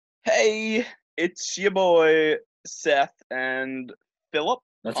Hey, it's your boy Seth and Philip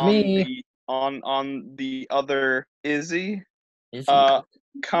That's on me. the other Izzy, Is he? uh,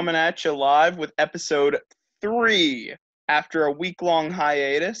 coming at you live with episode 3 after a week-long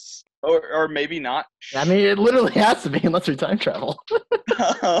hiatus, or maybe not. I mean, it literally has to be unless we time travel. Could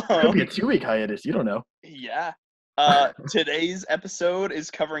be a Um, 2 week hiatus. You don't know. yeah. Today's episode is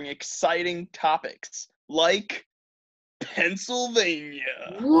covering exciting topics like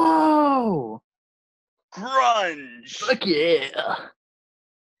Pennsylvania, Whoa! grunge, Fuck yeah!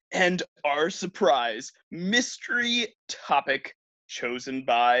 and our surprise mystery topic chosen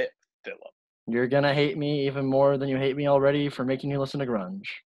by Philip. You're gonna hate me even more than you hate me already for making you listen to grunge.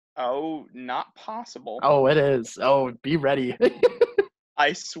 Oh, not possible. Oh, it is. Oh, be ready.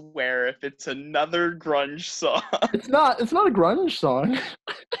 I swear, if it's another grunge song, It's not. It's not a grunge song.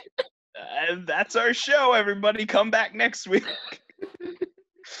 and that's our show, everybody. Come back next week.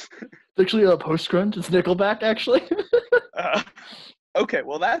 It's actually a post grunge. It's Nickelback, actually. Uh, okay,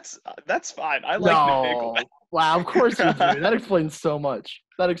 well that's fine. I like Nickelback. No. Wow, of course you do. That explains so much.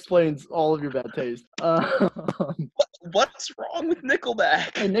 That explains all of your bad taste. What's wrong with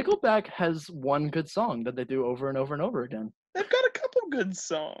Nickelback? Hey, Nickelback has one good song that they do over and over and over again. They've got a couple good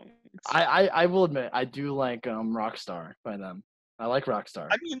songs. I will admit I do like Rockstar by them. I like Rockstar.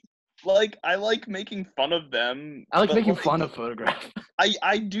 I mean, like I like making fun of them, I like but making like fun of Photograph.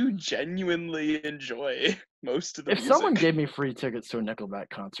 I do genuinely enjoy most of the If someone music. gave me free tickets to a Nickelback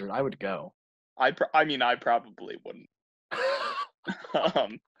concert, I would go. I mean I probably wouldn't.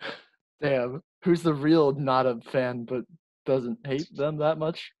 Um, Damn, who's the real not a fan but doesn't hate them that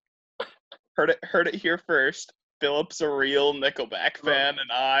much? heard it here first. Philip's a real Nickelback fan,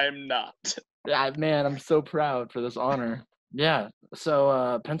 and I'm not. Yeah, man, I'm so proud for this honor. Yeah,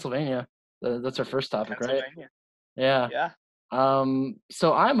 so Pennsylvania, that's our first topic, right? Pennsylvania. Yeah. Yeah.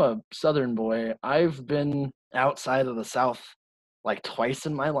 So I'm a Southern boy. I've been outside of the South like twice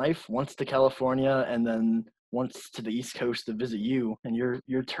in my life, once to California and then once to the East Coast to visit you and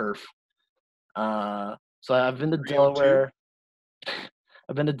your turf. So I've been to Rio too. Delaware.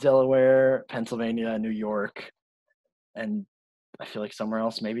 I've been to Delaware, Pennsylvania, New York, and I feel like somewhere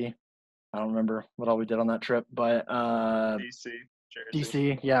else maybe. I don't remember what all we did on that trip, but DC,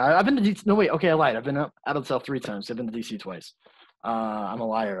 Jersey. DC. Yeah, I've been to DC. No, wait. Okay, I lied. I've been out of the South 3 times. I've been to DC twice. I'm a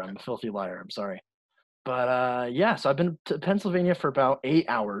liar. I'm a filthy liar. I'm sorry. But yeah, so I've been to Pennsylvania for about 8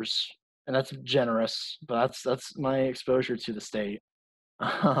 hours, and that's generous. But that's my exposure to the state.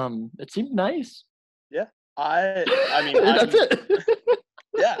 It seemed nice. Yeah. I mean That's I'm it.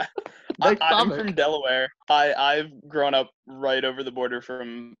 yeah. Next I'm topic. from Delaware. I've grown up right over the border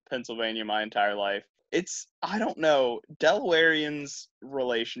from Pennsylvania my entire life. It's I don't know, Delawareans'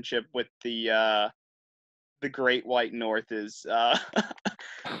 relationship with the Great White North is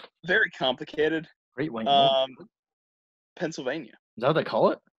very complicated. Great White North. Um, Pennsylvania. Is that what they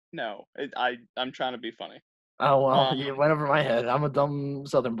call it? No, I'm trying to be funny. Oh well, Um, you went over my head. I'm a dumb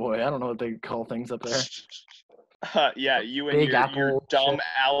Southern boy. I don't know what they call things up there. yeah, you and Big your Apple dumb shit.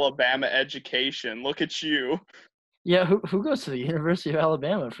 Alabama education. Look at you. Yeah, who goes to the University of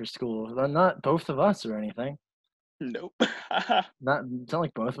Alabama for school? They're not both of us or anything. Nope. Not it's not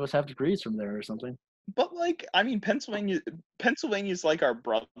like both of us have degrees from there or something. But like, I mean, Pennsylvania's like our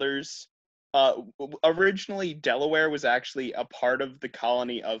brothers. Originally, Delaware was actually a part of the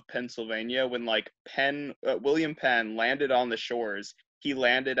colony of Pennsylvania when like William Penn landed on the shores. He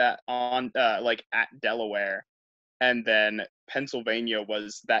landed at Delaware, and then Pennsylvania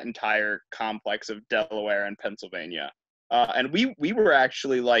was that entire complex of Delaware and Pennsylvania. And we were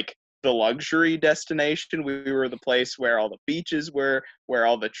actually like the luxury destination. We were the place where all the beaches were, where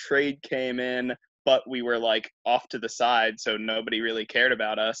all the trade came in, but we were like off to the side, so nobody really cared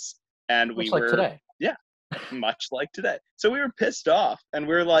about us. And we Much like were, today. yeah, much like today. So we were pissed off, and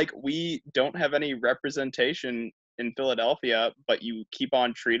we are like, we don't have any representation in Philadelphia, but you keep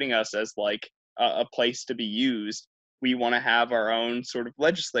on treating us as like a place to be used. We want to have our own sort of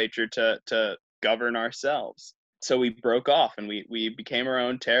legislature to govern ourselves. So we broke off and we became our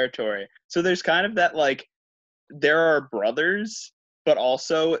own territory. So there's kind of that like there are brothers, but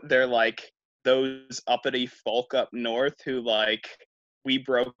also they're like those uppity folk up north who like we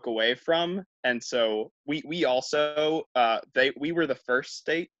broke away from, and so we also we were the first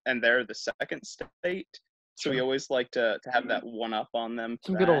state and they're the second state, so we Sure. always like to have that one up on them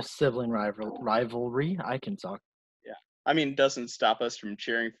for Some good that. old sibling rivalry. I can talk. Yeah, I mean, it doesn't stop us from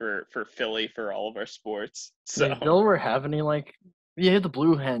cheering for Philly for all of our sports. Yeah, So does Delaware have any like yeah, the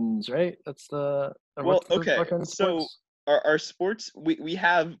Blue Hens, right? That's the or well, what's the okay, fucking so sports? our sports,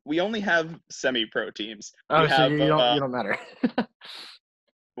 we only have semi pro teams. We Oh, so have you don't matter.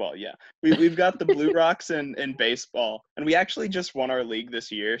 Well, yeah, we've got the Blue Rocks in baseball, and we actually just won our league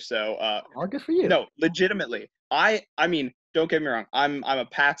this year. So All good for you. no, legitimately, I mean, don't get me wrong. I'm a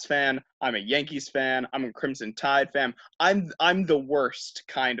Pats fan. I'm a Yankees fan. I'm a Crimson Tide fan. I'm the worst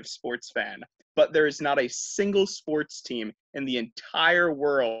kind of sports fan. But there is not a single sports team in the entire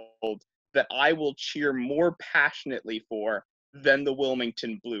world that I will cheer more passionately for than the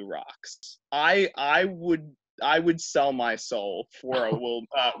Wilmington Blue Rocks. I would sell my soul for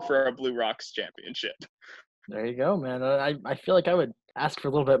a Blue Rocks championship. There you go, man. I feel like I would ask for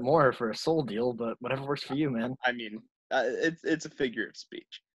a little bit more for a soul deal, but whatever works for you, man. I mean, it's a figure of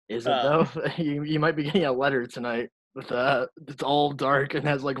speech. Is it Um, though? You might be getting a letter tonight with it's all dark and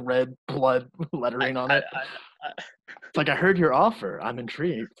has like red blood I, lettering on I, it. I, I, It's like I heard your offer. I'm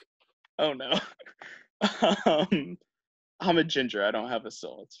intrigued. oh no. um, I'm a ginger. I don't have a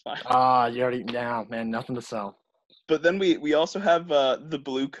soul. It's fine. Ah, you already now, man. Nothing to sell. But then we also have the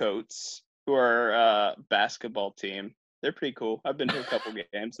Blue Coats, who are basketball team. They're pretty cool. I've been to a couple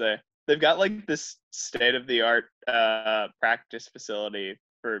games there. They've got like this state of the art practice facility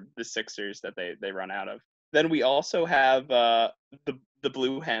for the Sixers that they run out of. Then we also have the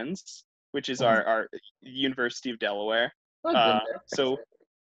Blue Hens, which is Mhm. our University of Delaware. I've been there. So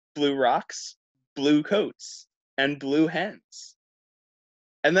Blue Rocks, Blue Coats, and Blue Hens.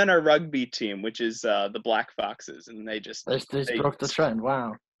 And then our rugby team, which is the Black Foxes, and They just they broke the trend.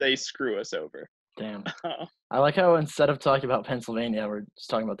 Wow. they screw us over. Damn. I like how instead of talking about Pennsylvania, we're just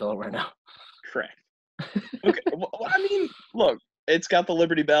talking about Delaware now. Correct. Okay. Well, I mean, look, it's got the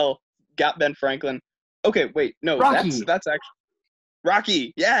Liberty Bell, got Ben Franklin. Okay, wait, no, Rocky. that's actually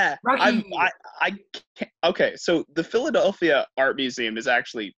Rocky. Yeah, Rocky. I can't. Okay, so the Philadelphia Art Museum is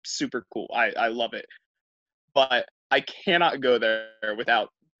actually super cool. I love it, but I cannot go there without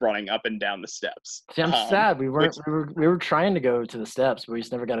running up and down the steps. See, I'm sad. We Which weren't. We were trying to go to the steps, but we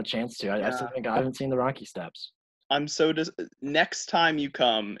just never got a chance to. I yeah, still think I haven't seen the Rocky Steps. I'm so next time you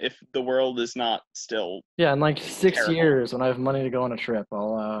come, if the world is not still Yeah, in like 6 years, terrible. when I have money to go on a trip,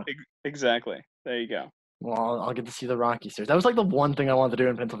 Exactly. There you go. I'll get to see the Rocky Stairs. That was like the one thing I wanted to do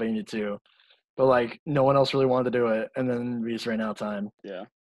in Pennsylvania too, but like no one else really wanted to do it, and then we just ran out of time. Yeah.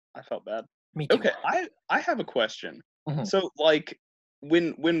 I felt bad. Me too. Okay, I have a question. Mhm. So like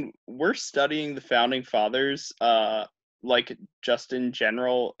when we're studying the founding fathers, like just in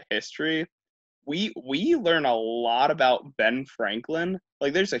general history, we learn a lot about Ben Franklin.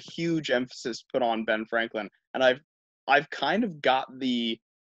 Like there's a huge emphasis put on Ben Franklin, and I've kind of got the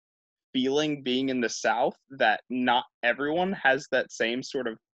feeling being in the South that not everyone has that same sort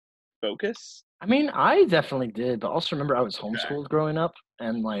of focus. I mean, I definitely did, but also remember I was Okay, homeschooled growing up,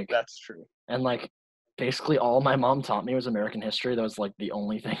 and that's true. basically all my mom taught me was American history. That was like the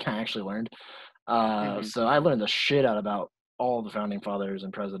only thing I actually learned. Hmm. So I learned the shit out about all the founding fathers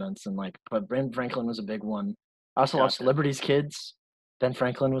and presidents, and but Ben Franklin was a big one. I also watched Gotcha. Liberty's Kids. Ben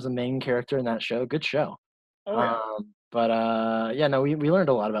Franklin was a main character in that show. Good show. Oh yeah. Yeah, no, we learned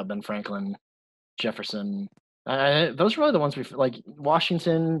a lot about Ben Franklin, Jefferson. Those were really the ones like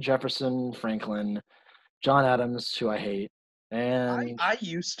Washington, Jefferson, Franklin, John Adams, who I hate, I and I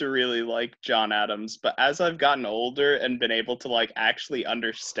used to really like John Adams, but as I've gotten older and been able to like actually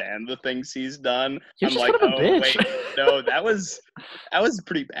understand the things he's done, he was I'm just like, kind of a oh bitch. wait, no, that was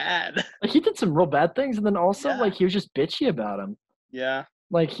pretty bad. Like he did some real bad things, and then also Yeah, like he was just bitchy about him. yeah,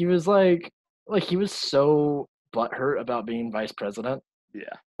 Like he was so butthurt about being vice president. yeah,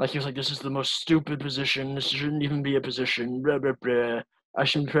 Like he was like, "This is the most stupid position. This shouldn't even be a position. Blah, blah, blah. I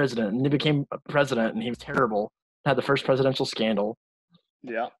should be president." And he became president, and he was terrible. Had the first presidential scandal.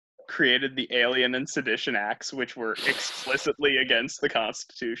 yeah. Created the Alien and Sedition Acts, which were explicitly against the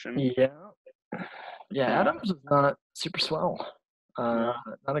Constitution. Yeah, yeah. Uh, Adams is not super swell. Uh,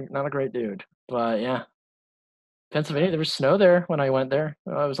 yeah, not a great dude. But yeah, Pennsylvania. There was snow there when I went there.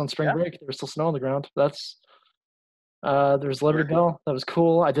 I was on spring yeah, break. There was still snow on the ground. There was Liberty very Bell. That was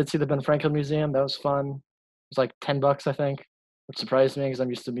cool. I did see the Ben Franklin Museum. That was fun. It was like $10, I think, which surprised me because I'm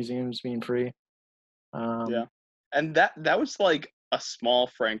used to museums being free. yeah. Um, And that was like a small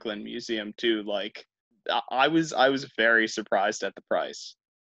Franklin museum too. Like I was very surprised at the price.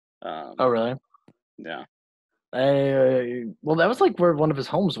 oh, Um, really? yeah. Well, that was like where one of his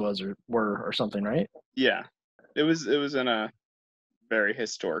homes was, or something, right? Yeah, it was in a very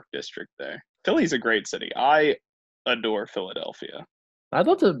historic district there. Philly's a great city. I adore Philadelphia. I'd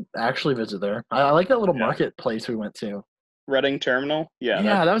love to actually visit there. I like that little Yeah, marketplace we went to. Reading Terminal. Yeah,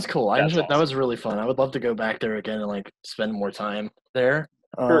 Yeah, that was cool. I that's enjoyed. That awesome. was really fun. I would love to go back there again and like spend more time there.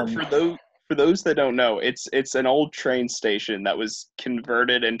 For Um, for those for those that don't know, it's an old train station that was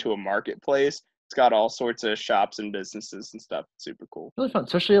converted into a marketplace. It's got all sorts of shops and businesses and stuff. It's super cool. Really fun,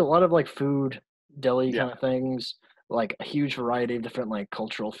 especially a lot of like food, deli Yeah, kind of things, like a huge variety of different like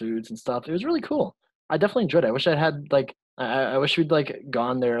cultural foods and stuff. It was really cool. I definitely enjoyed it. I wish I had like I wish we'd like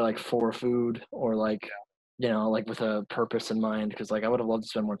gone there like for food or like like with a purpose in mind because like I would have loved to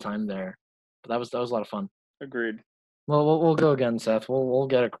spend more time there. But that was a lot of fun. agreed. Well, we'll go again, Seth. We'll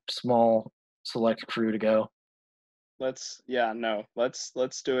get a small select crew to go. Let's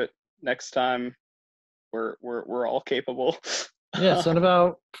do it next time. We're all capable. Yeah, so in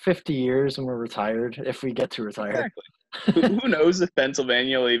about 50 years when we're retired, if we get to retire. Exactly. Who knows if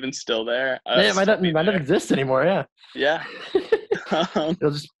Pennsylvania will even still there? Yeah, it Still be might not there. exist anymore. Yeah, Yeah. Um,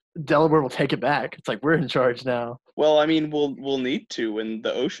 it'll just Delaware will take it back. It's like we're in charge now. well, I mean, we'll need to when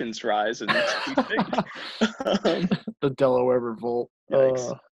the oceans rise and we sink. Um, The Delaware Revolt.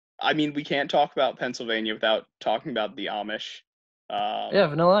 yikes. I mean, we can't talk about Pennsylvania without talking about the Amish. Yeah,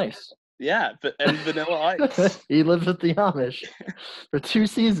 Vanilla Ice. Yeah, and Vanilla Ice. He lives with the Amish for 2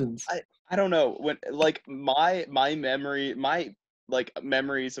 seasons. I don't know when like my memory my like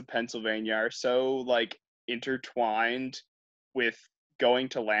memories of Pennsylvania are so like intertwined with going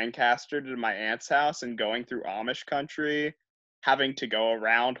to Lancaster to my aunt's house and going through Amish country, having to go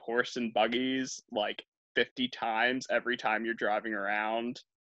around horse and buggies like 50 times every time you're driving around.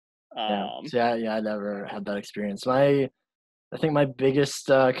 Yeah. Um, So yeah, I never had that experience. I think my biggest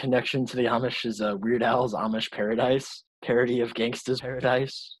connection to the Amish is Weird Al's Amish Paradise parody of Gangsta's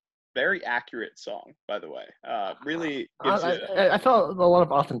Paradise. very accurate song, by the way. Really I, gives you I felt a lot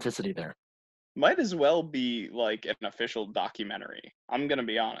of authenticity there. might as well be like an official documentary. I'm gonna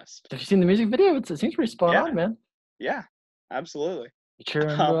be honest. Have you seen the music video? It seems pretty spot Yeah, on, man. yeah, absolutely. Churn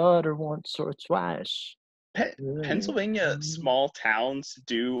Um, butter once or twice. Pennsylvania small towns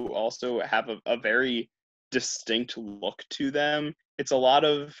do also have a very distinct look to them. It's a lot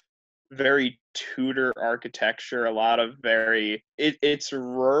of very Tudor architecture, a lot of it's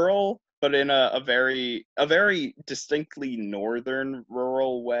rural, but in a very distinctly northern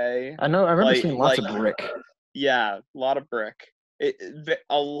rural way. I know. I remember seeing lots Like of brick. yeah, a lot of brick.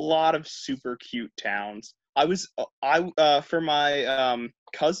 A lot of super cute towns. I for my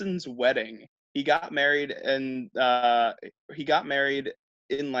cousin's wedding, he got married and he got married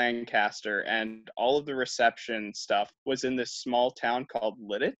in Lancaster, and all of the reception stuff was in this small town called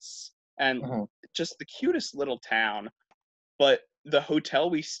Lidditz, and Mhm. just the cutest little town. But the hotel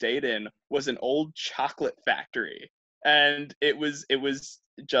we stayed in was an old chocolate factory, and it was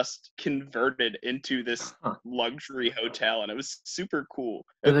just converted into this Huh. luxury hotel, and it was super cool.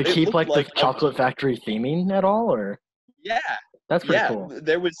 Do they It keep looked like the like chocolate factory theming at all, or yeah, that's pretty yeah. cool?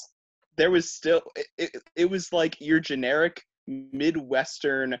 There was still it was like your generic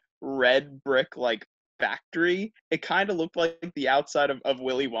Midwestern red brick like factory. It kind of looked like the outside of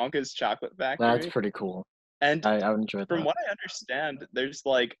Willy Wonka's chocolate That's factory. pretty cool. And I would enjoy from that. what I understand, there's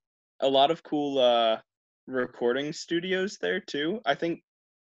like a lot of cool recording studios there too. I think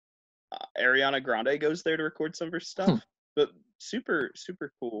Ariana Grande goes there to record some of her Hmm. stuff, but super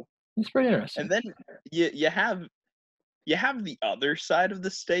cool. It's pretty And interesting. then you have the other side of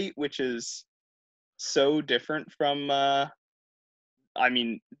the state, which is so different from I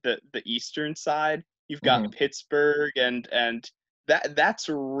mean the eastern side. You've Hmm. got Pittsburgh and that's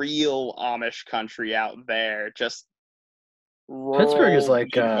real Amish country out there, just Pittsburgh is rural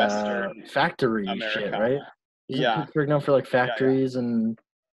like Midwestern factory shit, Americana. right? Isn't Yeah, Pittsburgh known for like yeah, yeah. factories and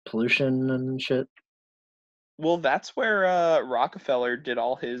pollution and shit? Well, that's where Rockefeller did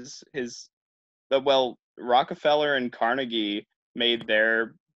all his well, Rockefeller and Carnegie made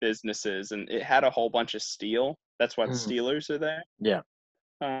their businesses, and it had a whole bunch of steel. That's why the Mhm. Steelers are there. Yeah,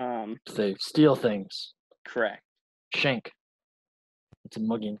 Um, they steal things. correct. Shank. It's a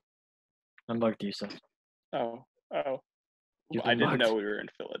mugging. I mugged you, Seth. Oh, oh, You've I been didn't mugged. know we were in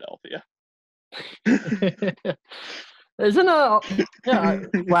Philadelphia. Isn't a yeah?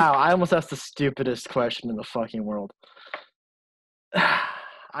 Wow, I almost asked the stupidest question in the fucking world.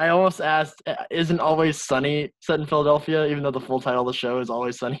 I almost asked, "Isn't Always Sunny set in Philadelphia?" Even though the full title of the show is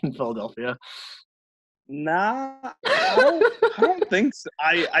Always Sunny in Philadelphia. Nah, I don't think so.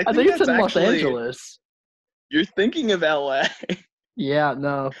 I I think think it's that's in Los actually Angeles. you're thinking of LA. Yeah,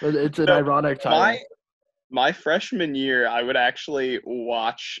 no, but it's an No, ironic my title. my freshman year, I would actually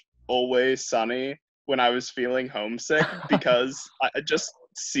watch Always Sunny when I was feeling homesick because just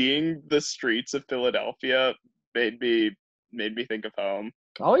seeing the streets of Philadelphia made me made me think of home.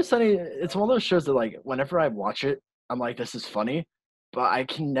 Always Sunny. It's one of those shows that like whenever I watch it, I'm like, this is funny, but I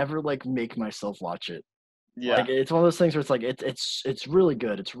can never like make myself watch it. Like Yeah, it's one of those things where it's like it's really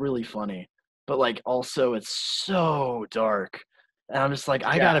good, it's really funny, but like also it's so dark, and I'm just like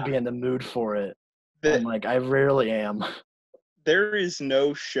I gotta yeah, be in the mood for it. The, and like I rarely am. there is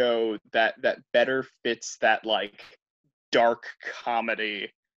no show that better fits that like dark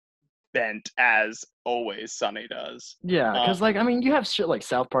comedy bent as Always Sunny does. Yeah, Um, because like I mean, you have shit like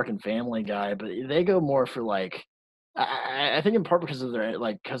South Park and Family Guy, but they go more for like I think in part because of their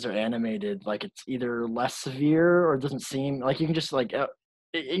like because they're animated, like it's either less severe or it doesn't seem like you can just like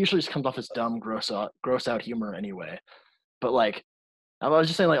it usually just comes off as dumb, gross out humor anyway. But like I was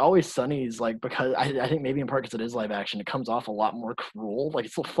just saying, like Always Sunny is like because I think maybe in part because it is live action, it comes off a lot more cruel. Like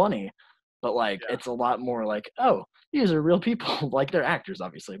it's still funny, but like yeah. it's a lot more like, oh, these are real people. Like they're actors,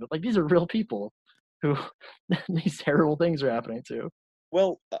 obviously, but like these are real people who these terrible things are happening to.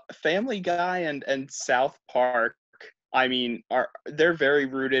 Well, Family Guy and South Park, I mean, are they're very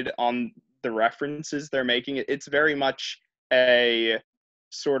rooted on the references they're making. It's very much a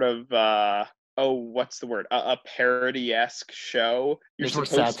sort of oh, what's the word? A parody-esque show. You're There's more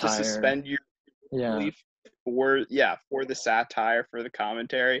supposed to satire. suspend your Yeah. belief for the satire, for the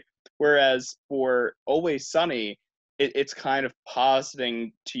commentary. Whereas for Always Sunny, it's kind of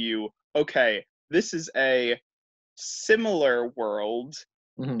positing to you, okay, this is a similar world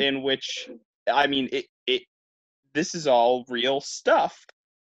Hmm. in which, I mean, it this is all real stuff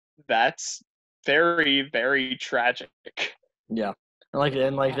that's very, very tragic. Yeah.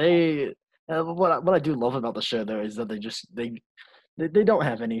 And like they what I do love about the show though is that they don't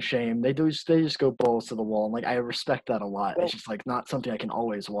have any shame. They just go balls to the wall. And like I respect that a lot. It's Well, just like not something I can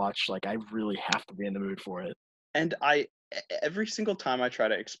always watch. Like I really have to be in the mood for it. and every single time I try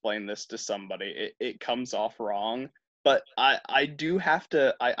to explain this to somebody, it comes off wrong. But I do have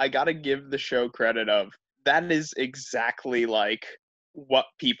to, I gotta give the show credit of that is exactly like what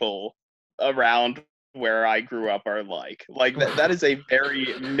people around where I grew up are like. Like that is a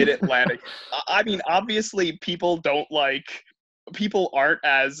very mid-Atlantic. I mean, obviously people aren't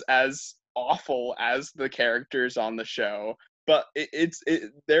as awful as the characters on the show, but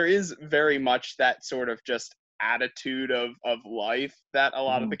there is very much that sort of just attitude of life that a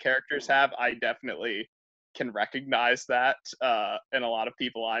lot of Mhm. the characters have. I definitely can recognize that in a lot of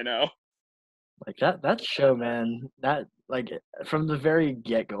people I know. Like that show, man. That like from the very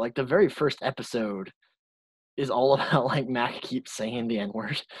get go, like the very first episode is all about like Mac keeps saying the N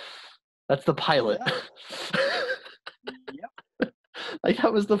word. That's the pilot. Yeah, yep. Like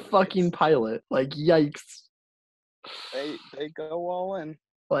that was the fucking It's pilot. Like yikes. they go all in.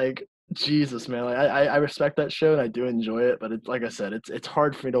 Like Jesus, man. Like I respect that show and I do enjoy it, but it's like I said, it's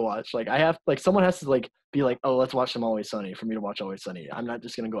hard for me to watch. Like I have like someone has to like be like, oh, let's watch some Always Sunny for me to watch Always Sunny. I'm not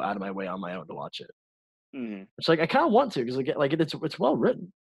just gonna go out of my way on my own to watch it. Mhm. Which like I kind of want to because like it's well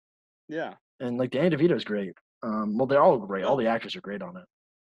written Yeah. and like Danny DeVito's great. Well they're all great. All Well, the actors are great on it.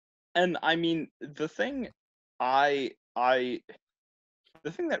 and I mean I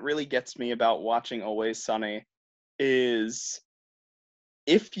the thing that really gets me about watching Always Sunny is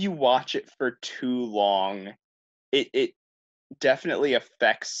if you watch it for too long, it definitely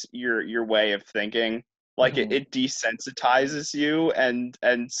affects your way of thinking. Like Hmm. it desensitizes you, and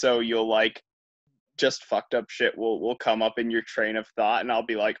so you'll like just fucked up shit will come up in your train of thought, and I'll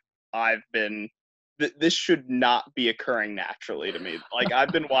be like, I've been this should not be occurring naturally to me. Like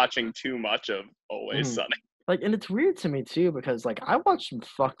I've been watching too much of Always Hmm. Sunny. Like and it's weird to me too because like I watch some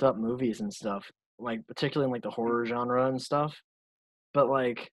fucked up movies and stuff, like particularly in like the horror genre and stuff. But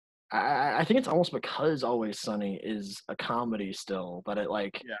like I think it's almost because Always Sunny is a comedy still that it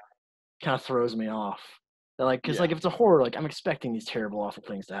like Yeah, kind of throws me off. That, like, because yeah. like if it's a horror, like I'm expecting these terrible, awful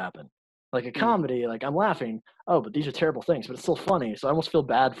things to happen. Like a Mhm. comedy, like I'm laughing. Oh, but these are terrible things, but it's still funny, so I almost feel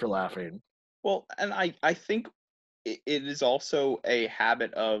bad for laughing. Well, and I think it is also a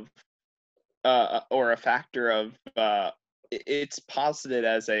habit of or a factor of it's posited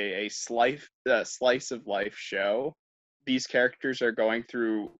as a slice of life show. These characters are going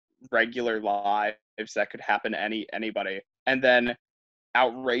through regular lives that could happen to anybody, and then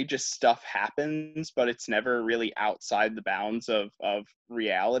outrageous stuff happens, but it's never really outside the bounds of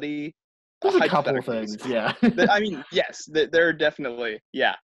reality. There's a couple Hypothetically things, speaking, yeah. I mean, yes, there are definitely,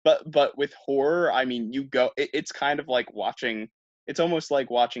 yeah, but with horror, I mean, it's kind of like watching. It's almost like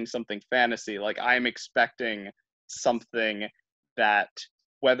watching something fantasy. Like I'm expecting something that,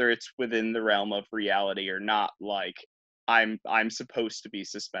 whether it's within the realm of reality or not, like I'm supposed to be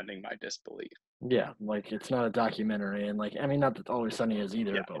suspending my disbelief. Yeah, like it's not a documentary, and like I mean, not that Always Sunny is Yeah,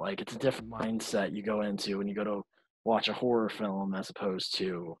 either, but like it's a different mindset you go into when you go to watch a horror film as opposed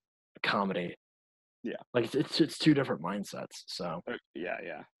to a comedy. yeah, Like it's two different mindsets. So,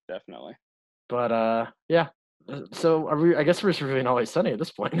 yeah, definitely. but yeah. So are we? I guess we're just reviewing Always Sunny at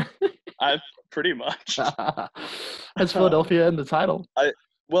this point. I've pretty much. Has Philadelphia in the title?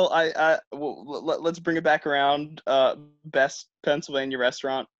 Well, let's bring it back around. Best Pennsylvania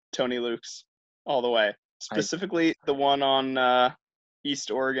restaurant, Tony Luke's, all the way. I Specifically, the one on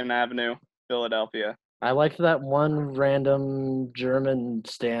East Oregon Avenue, Philadelphia. I liked that one random German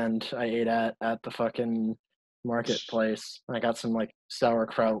stand I ate at the fucking marketplace. I got some like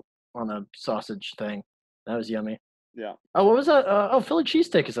sauerkraut on a sausage thing. That was yummy. Yeah, Oh, what was that? Oh, Philly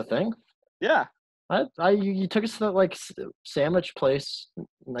cheesesteak is a thing. yeah, You took us to that like sandwich place,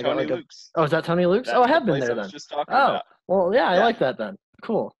 and I got Tony like a. Luke's. Oh, is that Tony Luke's? Oh, I That's the have been place there I was then. just talking Oh, about. well, yeah, I Yeah, like that then.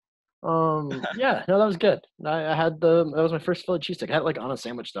 Cool. Yeah, no, that was good. I had that was my first Philly cheesesteak. I had it like on a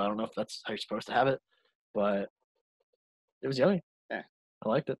sandwich though. I don't know if that's how you're supposed to have it, but it was yummy. yeah. I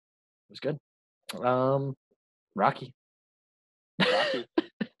liked it. It was good. Um, Rocky. Rocky.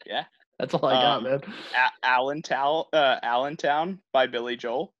 Yeah. That's all I got, Um, man. Allentown by Billy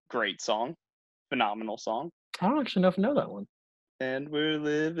Joel. Great song. Phenomenal song. I don't actually know if I know that one. And we're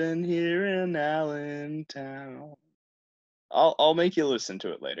living here in Allentown. I'll make you listen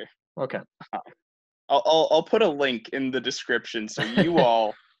to it later. Okay. I'll put a link in the description so you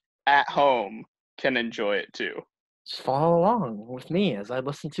all at home can enjoy it too. Just follow along with me as I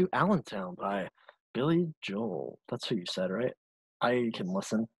listen to Allentown by Billy Joel. That's who you said, right? I can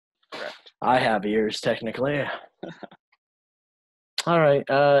listen. Correct. I have ears, technically. All right.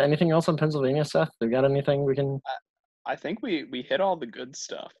 Anything else on Pennsylvania, Seth? We got anything we can? I think we hit all the good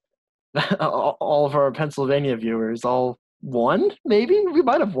stuff. All of our Pennsylvania viewers, all one, maybe we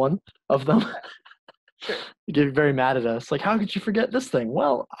might have one of them. Sure. Get very mad at us. Like, how could you forget this thing?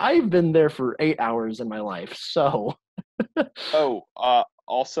 Well, I've been there for 8 hours in my life, so. Oh,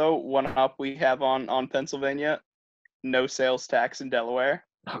 also one up we have on Pennsylvania. No sales tax in Delaware.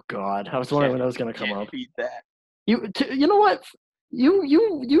 Oh God, I was wondering when that was gonna come Can't up. beat that. You know what?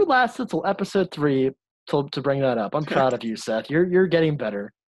 You lasted till episode 3 to bring that up. I'm proud of you, Seth. You're getting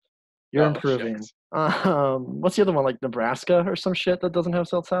better. You're Oh improving. shucks. What's the other one? Like Nebraska or some shit that doesn't have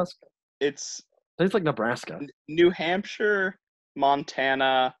sales tax? It's I think it's like Nebraska. New Hampshire,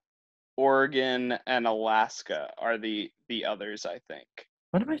 Montana, Oregon, and Alaska are the others, I think.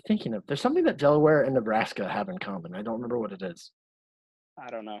 What am I thinking of? There's something that Delaware and Nebraska have in common. I don't remember what it is. I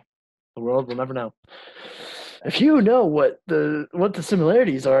don't know. The world will never know. If you know what the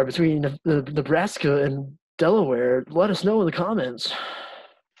similarities are between the Nebraska and Delaware, let us know in the comments.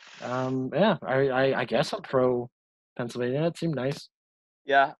 Yeah, I guess I'm pro Pennsylvania. It seemed nice.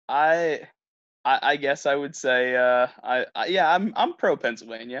 Yeah, I guess I would say yeah, I'm pro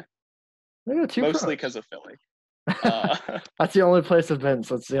Pennsylvania, I got two mostly pros. because of Philly. Uh, That's the only place I've been,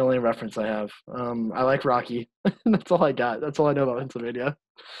 so that's the only reference I have. I like Rocky. That's all I got. That's all I know about Pennsylvania.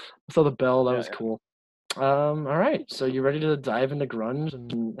 I saw the bell. That yeah, was yeah. cool. All right. So you ready to dive into grunge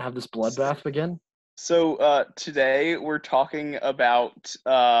and have this bloodbath begin? So today we're talking about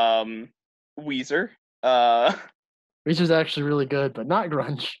Weezer. Which is actually really good, but not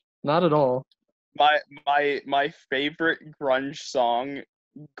grunge. Not at all. My favorite grunge song,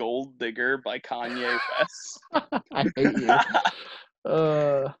 "Gold Digger" by Kanye West. I hate you.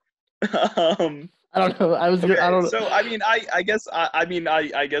 Uh, um, I don't know. I okay, don't. so I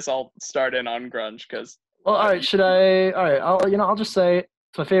guess I'll start in on grunge because Well, all right. you, Should I? All right. I'll just say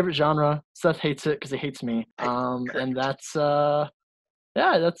it's my favorite genre. Seth hates it because he hates me. And correct. that's yeah.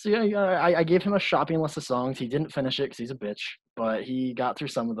 I gave him a shopping list of songs. He didn't finish it because he's a bitch, but he got through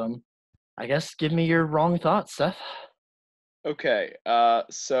some of them. I guess give me your wrong thoughts, Seth. Okay,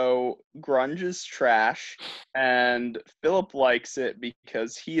 so grunge is trash, and Philip likes it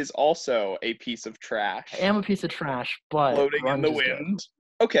because he is also a piece of I trash am a piece of trash, but floating in the grunge is good. wind.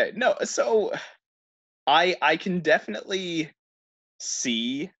 Okay, no, so I can definitely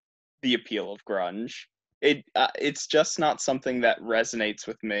see the appeal of grunge. It's just not something that resonates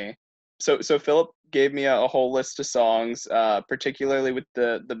with me. So Philip gave me a whole list of songs, particularly with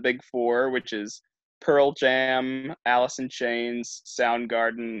the big four, which is Pearl Jam, Alice in Chains,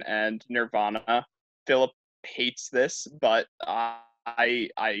 Soundgarden, and Nirvana. Philip hates this, but I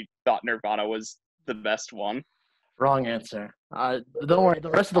thought Nirvana was the best one. Wrong answer. Don't worry.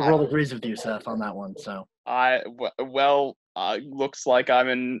 The rest of the world agrees with you, Seth, on that one. So Looks like I'm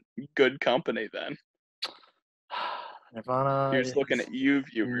in good company then. Nirvana Here's looking at you,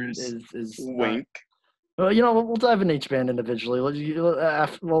 viewers. is Wink. well, we'll dive into each band individually. I'll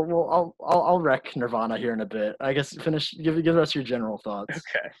wreck Nirvana here in a bit. I guess give us your general thoughts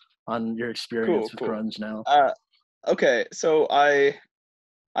Okay. on your Cool. experience with Cool. grunge now. Okay. So I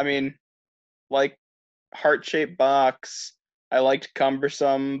mean, like Heart Shaped Box. I liked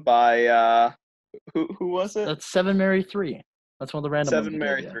Cumbersome by who was it? That's Seven Mary Three. That's one of the random ones Seven I gave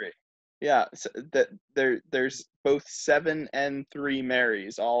Mary you. Three. Yeah, so that there's both 7 and 3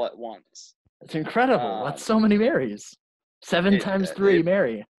 Marys all at once. It's incredible. That's Um, so many Marys. Seven it times three, it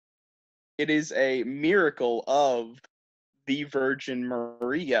Mary. it is a miracle of the Virgin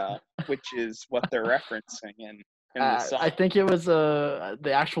Maria, which is what they're referencing in the I song. think it was the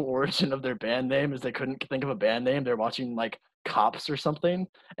actual origin of their band name is they couldn't think of a band name. They're watching like Cops or something,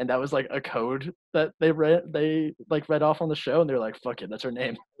 and that was like a code that they read off on the show, and they're like, "Fuck it, that's her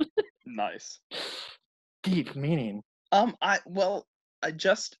name." Nice. Deep meaning. I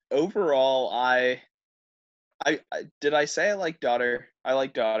just overall I did I say I like Daughter? I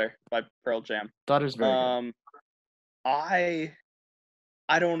like Daughter by Pearl Jam. Daughter's very good. Um, I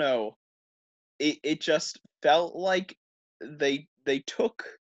I don't know. It just felt like they took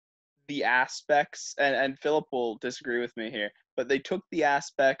the aspects, and Philip will disagree with me here, but they took the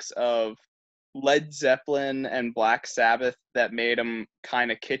aspects of Led Zeppelin and Black Sabbath that made them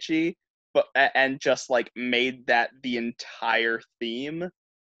kind of kitschy, and just like made that the entire theme.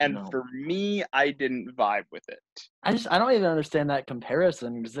 And No, for me, I didn't vibe with it. I don't even understand that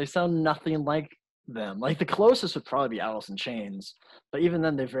comparison because they sound nothing like them. Like the closest would probably be Alice in Chains, but even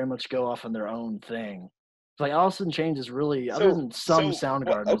then they very much go off on their own thing. Like Alice in Chains is really, other So than some so what?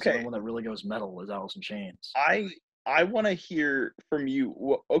 Soundgarden, is the only Okay, one that really goes metal is Alice in Chains. I want to hear from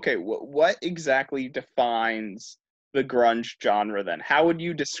you. Okay, what exactly defines the grunge genre then? How would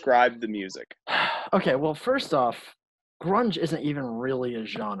you describe the music? Okay, well, first off, grunge isn't even really a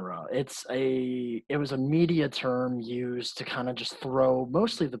genre. It was a media term used to kind of just throw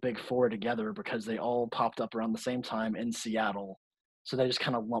mostly the big four together because they all popped up around the same time in Seattle. So they just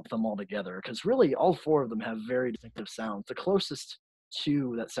kind of lumped them all together because really all four of them have very distinctive sounds. The closest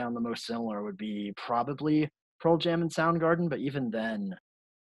two that sound the most similar would be probably Pearl Jam and Soundgarden, but even then,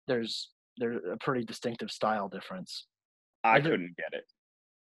 there's a pretty distinctive style difference. I Like couldn't get it.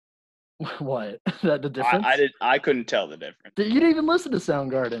 what? That the difference? I couldn't tell the difference. You didn't even listen to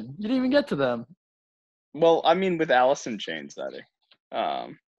Soundgarden. You didn't even get to them. Well, I mean, with Alice in Chains, that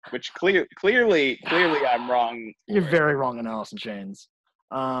is. Which clearly I'm wrong You're for it. very wrong on Alice in Chains.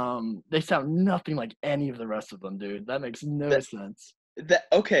 They sound nothing like any of the rest of them, dude. That makes no That sense. that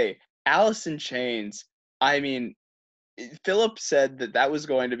okay, Alice in Chains. I mean, Philip said that that was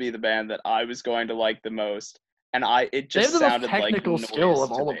going to be the band that I was going to like the most, and it They have just the most sounded like technical skill noise of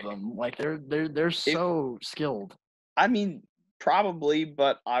to all me. of them. Like they're It, so skilled. I mean, probably,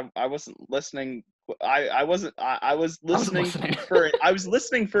 but I wasn't listening. I wasn't. I was I wasn't listening listening. for. I was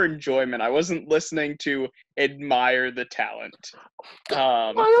listening for enjoyment. I wasn't listening to admire the talent.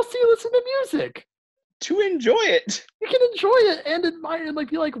 Um, Why else do you listen to music? to enjoy it. You can enjoy it and admire and like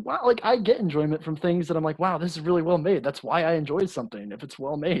be like, wow, like I get enjoyment from things that I'm like, wow, this is really well made. That's why I enjoy something if it's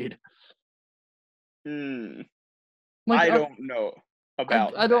well made. Hmm. Like I don't know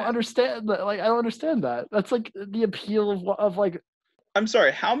about I don't that. understand that. Like I don't understand that. That's like the appeal of like I'm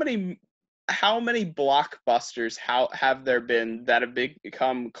sorry. How many blockbusters have there been that have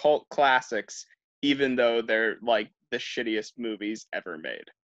become cult classics, even though they're like the shittiest movies ever made?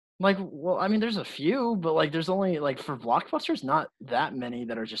 well, I mean, there's a few, but like there's only like for blockbusters, not that many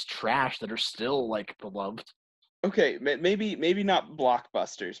that are just trash that are still like beloved. Okay, maybe not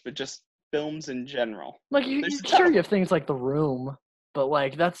blockbusters, but just films in general. Like There's a ton sure of you them. have things like The Room, but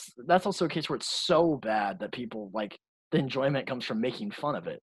like that's also a case where it's so bad that people like the enjoyment comes from making fun of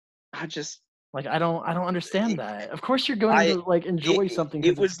it. I just Like I don't understand it, that. Of course you're going I to like it enjoy something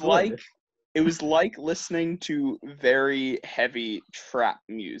it because it's was like good. it was like listening to very heavy trap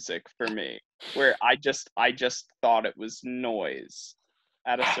music for me, where I just thought it was noise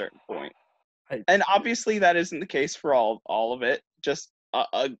at a certain point. I And obviously that isn't the case for all of it, just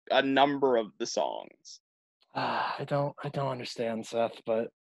a number of the songs. I don't understand Seth, but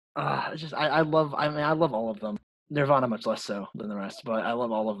I love all of them. Nirvana much less so than the rest, but I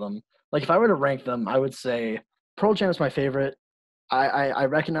love all of them. Like if I were to rank them, I would say Pearl Jam is my favorite. I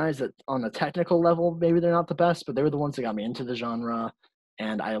recognize that on a technical level, maybe they're not the best, but they were the ones that got me into the genre,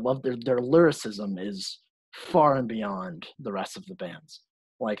 and I love their lyricism is far and beyond the rest of the bands.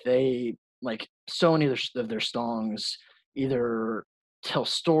 Like they like so many of their songs either tell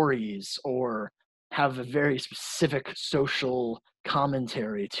stories or have a very specific social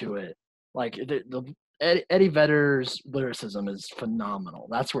commentary to it. Like Eddie Vedder's lyricism is phenomenal.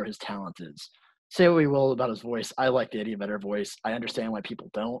 That's where his talent is. Say what we will about his voice. I like the Eddie Vedder voice. I understand why people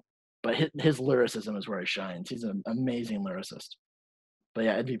don't, but his lyricism is where he shines. He's an amazing lyricist. But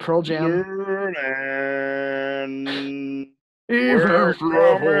yeah, it'd be Pearl Jam. Learning, Even we're trouble,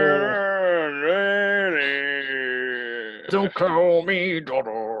 coming ready. don't call me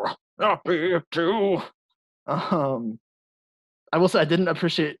daughter. I'll be too. Um, I will say I didn't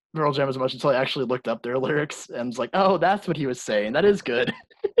appreciate Pearl Jam as much until I actually looked up their lyrics and was like, oh, that's what he was saying. That is good.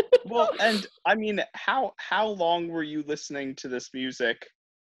 Well, and I mean, how long were you listening to this music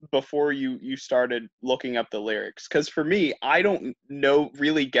before you started looking up the lyrics? Because for me, I don't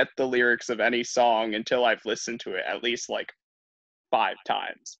really get the lyrics of any song until I've listened to it at least like 5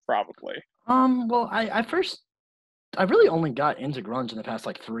 times, probably. Well, I really only got into grunge in the past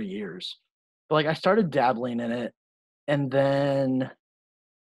like 3 years. But like I started dabbling in it, and then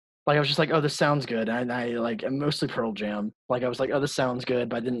like I was just like, oh, this sounds good. And I like and mostly Pearl Jam. Like I was like, oh, this sounds good,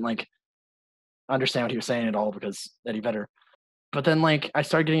 but I didn't like understand what he was saying at all because Eddie Vedder. But then like I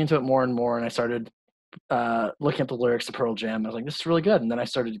started getting into it more and more, and I started looking up the lyrics to Pearl Jam. I was like, this is really good. And then I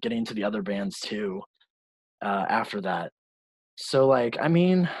started getting into the other bands too after that. So like, I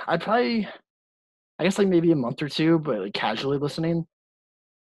mean, I guess like maybe a month or two, but like casually listening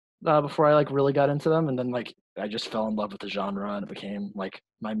before I like really got into them, and then like I just fell in love with the genre, and it became like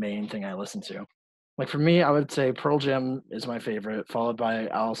my main thing I listened to. Like for me, I would say Pearl Jam is my favorite, followed by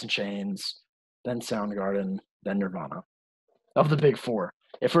Alice in Chains, then Soundgarden, then Nirvana. Of the big four,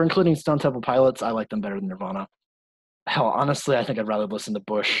 if we're including Stone Temple Pilots, I like them better than Nirvana. Hell, honestly, I think I'd rather listen to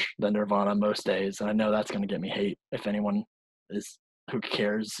Bush than Nirvana most days, and I know that's going to get me hate if anyone is who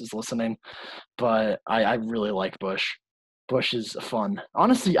cares is listening. But I really like Bush. Bush is fun.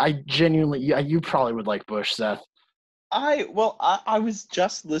 Honestly, I genuinely, you probably would like Bush, Seth. I was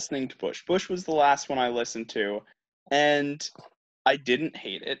just listening to Bush. Bush was the last one I listened to, and I didn't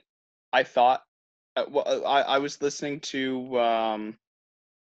hate it. I thought, I was listening to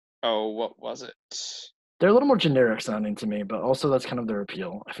oh, what was it? They're a little more generic sounding to me, but also that's kind of their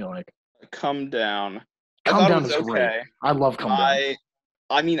appeal, I feel like. Come Down. I Calm thought it Down was is great. okay. I love Calm Down.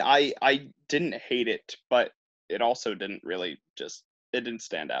 I mean, I didn't hate it, but it also didn't really it didn't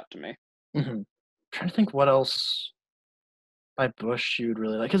stand out to me. Trying to think what else by Bush you would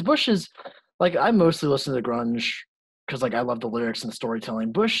really like. Because Bush is, like, I mostly listen to grunge because, like, I love the lyrics and the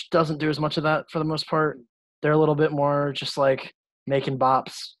storytelling. Bush doesn't do as much of that for the most part. They're a little bit more just, like, making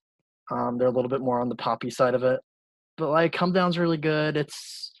bops. They're a little bit more on the poppy side of it. But, like, Come Down's really good.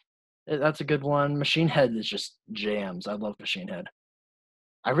 That's a good one. Machine Head is just jams. I love Machine Head.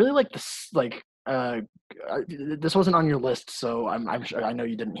 I really like this. Like, this wasn't on your list, so I'm sure I know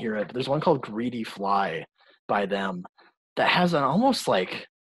you didn't hear it. But there's one called "Greedy Fly" by them that has an almost like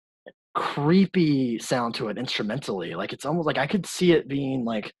creepy sound to it instrumentally. Like it's almost like I could see it being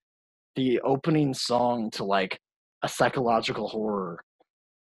like the opening song to like a psychological horror,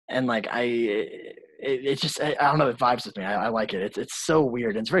 and like it just I don't know, it vibes with me. I like it. It's so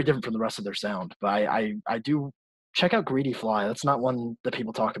weird, and it's very different from the rest of their sound. But I do check out Greedy Fly. That's not one that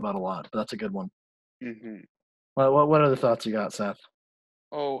people talk about a lot, but that's a good one. Hmm. What other thoughts you got, Seth?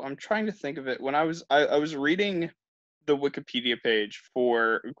 Oh, I'm trying to think of it. When I was reading the Wikipedia page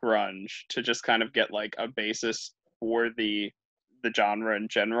for grunge to just kind of get like a basis for the genre in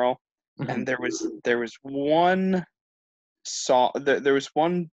general, Mhm. and there was one song, there was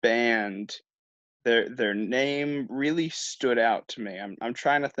one band, their name really stood out to me. I'm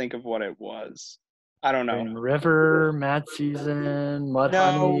trying to think of what it was. I don't know. Green River, Mad Season, No,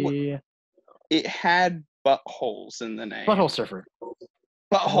 Mudhoney, it had buttholes in the name. Butthole Surfer. The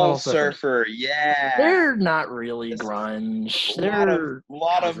Butthole Butthole Surfers. Surfer, yeah. They're not really This grunge. lot of They're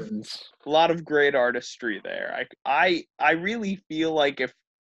lot of cousins. lot of great artistry there. I really feel like if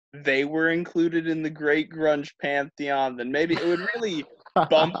they were included in the great grunge pantheon, then maybe it would really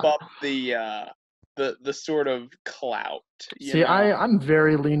bump up the sort of clout, you See, know? I'm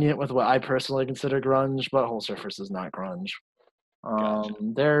very lenient with what I personally consider grunge, but Butthole Surfers is not grunge. Gotcha.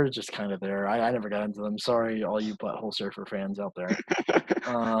 They're just kind of there. I never got into them. Sorry, all you Butthole Surfer fans out there.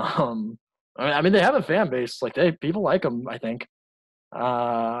 Um, I mean, they have a fan base. Like people like them. I think.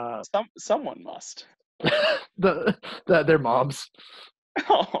 Uh, Someone must. their moms.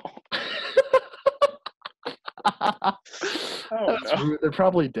 Oh, oh That's no. rude. They're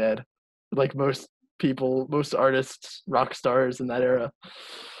probably dead. Like most people, most artists, rock stars in that era.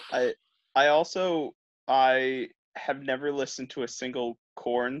 I I also I have never listened to a single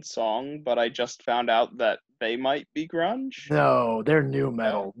Korn song, but I just found out that they might be grunge. No, they're new No?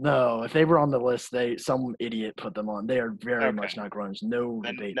 metal. No, if they were on the list, some idiot put them on. They are very Okay, much not grunge. No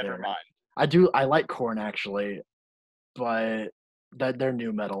then debate never there. mind. I like Korn actually, but that they're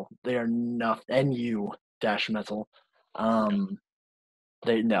new metal. They are not NU dash metal. Um,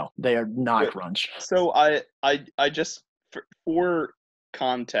 they are not Wait, grunge. so I just for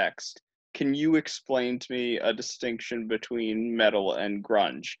context, can you explain to me a distinction between metal and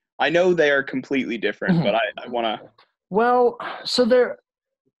grunge? I know they are completely different, but I wanna. Well, so they're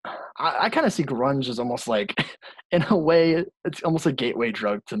I kind of see grunge as almost like, in a way, it's almost a gateway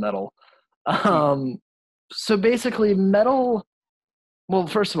drug to metal. Mhm. Um, so basically, metal. Well,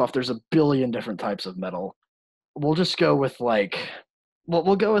 first of all, there's a billion different types of metal. We'll just go with like,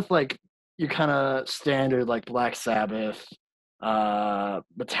 we'll go with like your kind of standard like Black Sabbath,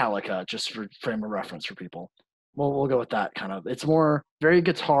 Metallica, just for frame of reference for people. We'll go with that kind of. It's more very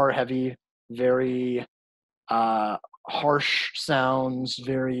guitar heavy, very uh, harsh sounds,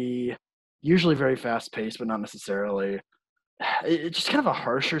 very usually very fast paced, but not necessarily. It's just kind of a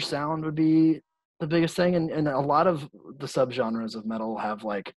harsher sound would be the biggest thing, and a lot of the subgenres of metal have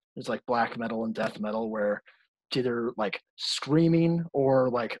like there's like black metal and death metal where it's either like screaming or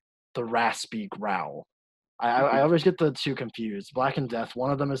like the raspy growl. I Mhm. always get the two confused. Black and Death, one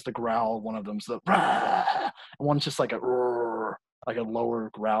of them is the growl, one of them's the rah, and one's just like a roar, like a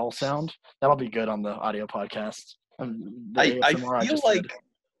lower growl sound. That'll be good on the audio podcast. The I ASMR I feel just did. like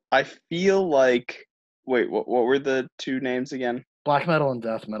I feel like wait, what were the two names again? Black metal and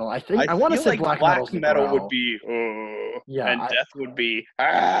death metal. I I want to feel say like black black metal's the metal would growl. be Yeah, and death would be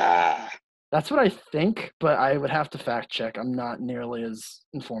ah. that's what I think, but I would have to fact check. I'm not nearly as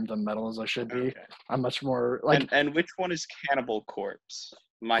informed on metal as I should be. Okay. I'm much more like And which one is Cannibal Corpse?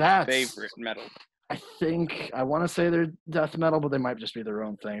 My that's. favorite metal. I think I want to say they're death metal, but they might just be their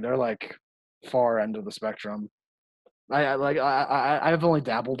own thing. They're like far end of the spectrum. I've only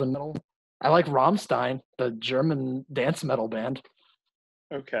dabbled in metal. I like Rammstein, the German dance metal band.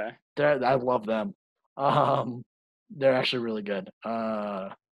 Okay. I love them. Um, they're actually really good.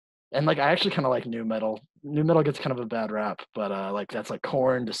 And like I actually kind of like new metal. New metal gets kind of a bad rap, but like that's like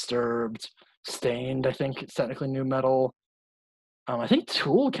Korn, Disturbed, Stained. I think it's technically new metal. I think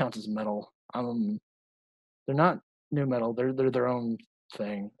Tool counts as metal. They're not new metal. They're their own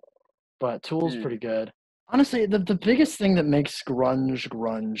thing. But Tool's Mm. pretty good. Honestly, the biggest thing that makes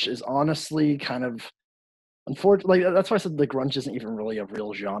grunge is honestly kind of unfortunately like that's why I said the grunge isn't even really a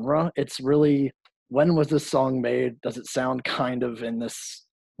real genre. It's really when was this song made? Does it sound kind of in this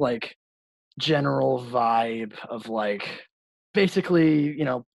like general vibe of like basically,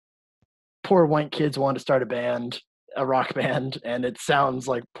 poor white kids want to start a band, a rock band, and it sounds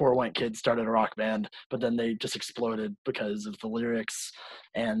like poor white kids started a rock band, but then they just exploded because of the lyrics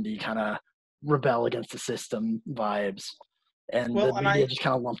and the kind of rebel against the system vibes. And the Well, and media just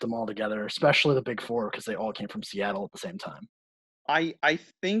kind of lumped them all together, especially the big four, because they all came from Seattle at the same time. I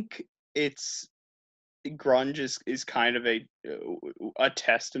think it's grunge is kind of a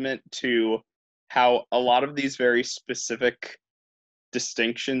testament to how a lot of these very specific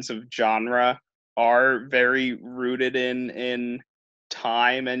distinctions of genre are very rooted in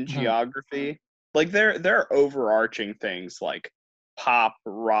time and Mhm. geography. Like there are overarching things like pop,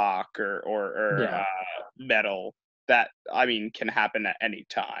 rock, or Yeah. metal that I mean can happen at any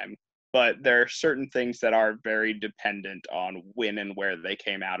time. But there are certain things that are very dependent on when and where they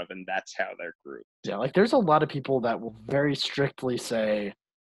came out of, and that's how they're grouped. Yeah. Like there's a lot of people that will very strictly say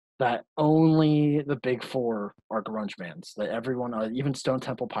that only the big four are grunge bands. That everyone, even Stone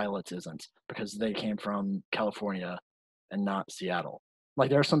Temple Pilots, isn't because they came from California and not Seattle. Like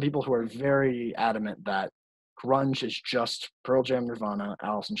there are some people who are very adamant that grunge is just Pearl Jam, Nirvana,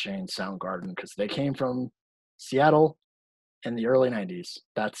 Alice in Chains, Soundgarden because they came from Seattle in the early '90s.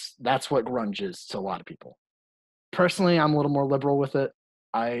 That's what grunge is to a lot of people. Personally, I'm a little more liberal with it.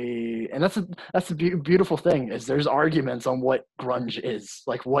 And that's the beautiful thing is there's arguments on what grunge is,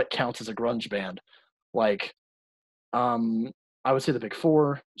 like what counts as a grunge band. Like, um, I would say the big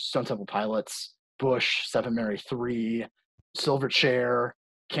four: Stone Temple Pilots, Bush, Seven Mary Three, Silverchair,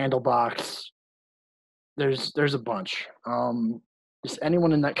 Candlebox. There's a bunch. Just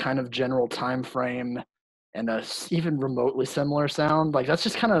anyone in that kind of general time frame and a even remotely similar sound. Like that's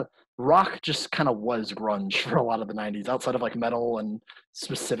just kind of rock. Just kind of was grunge for a lot of the '90s, outside of like metal and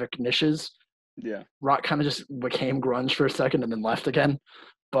specific niches. Yeah. Rock kind of just became grunge for a second and then left again.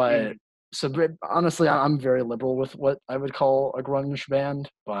 But Mhm. but honestly, I'm very liberal with what I would call a grunge band.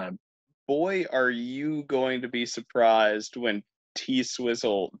 But Boy, are you going to be surprised when T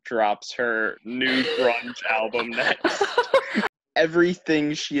Swizzle drops her new grunge album next.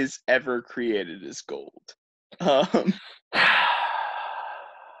 Everything she has ever created is gold. Um,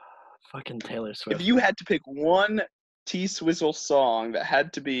 fucking Taylor if Swift. you had to pick one T Swizzle song that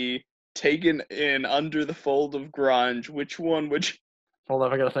had to be taken in under the fold of grunge, which one would you, Hold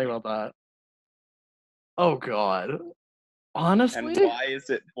on, I gotta think about that. Oh God. and Honestly, why is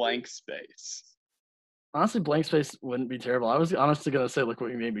it Blank Space? Blank Space wouldn't be terrible. I was honestly gonna say, "Look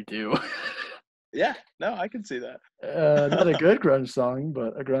What You Made Me Do." Yeah, no, I can see that. Not a good grunge song,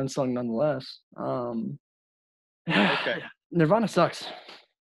 but a grunge song nonetheless. Okay. Nirvana sucks.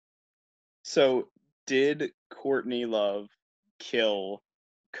 So, did Courtney Love kill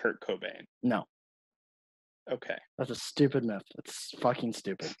Kurt Cobain? No, Okay. that's a stupid myth. It's fucking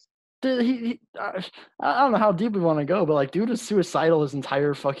stupid. Dude, I don't know how deep we want to go, but like, dude was suicidal his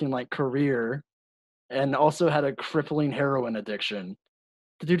entire fucking like career, and also had a crippling heroin addiction.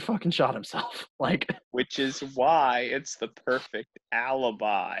 The dude fucking shot himself. Like, Which is why it's the perfect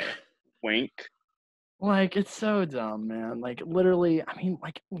alibi. Wink. like it's so dumb, man. Like, literally, I mean,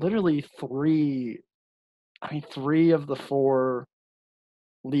 like, literally three. I mean, three of the four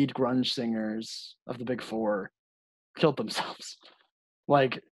lead grunge singers of the big four killed themselves.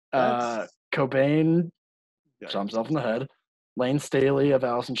 Like, That's Cobain shot yikes. himself in the head. Lane Staley of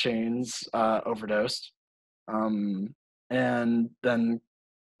Alice in Chains overdosed. And then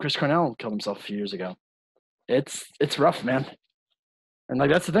Chris Cornell killed himself a few years ago. It's rough, man. And like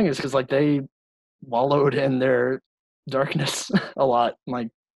that's the thing is because like they wallowed in their darkness a lot, like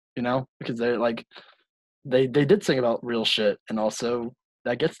because they're like they did sing about real shit, and also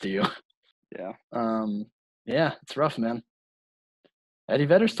that gets to you. Yeah. Yeah, it's rough, man. Eddie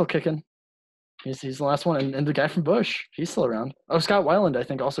Vedder's still kicking. He's the last one, and the guy from Bush, he's still around. Oh, Scott Weiland, I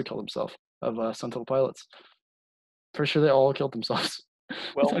think, also killed himself of Stone Temple Pilots. For sure, they all killed themselves.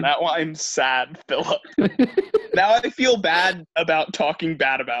 Well, now I'm sad, Philip. Now I feel bad about talking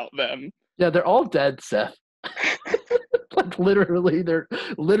bad about them. Yeah, they're all dead, Seth. Like literally,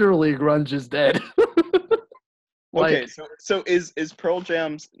 grunge is dead. Okay, Like, so is Pearl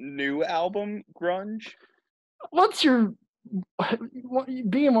Jam's new album grunge? what's your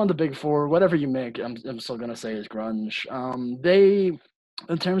being one of the big four? Whatever you make, I'm still gonna say is grunge. They,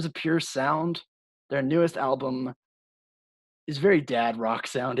 in terms of pure sound, their newest album is very dad rock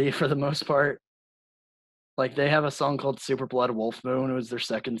soundy for the most part. Like they have a song called Super Blood Wolf Moon. It was their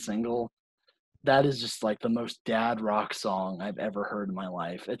second single. That is just like the most dad rock song I've ever heard in my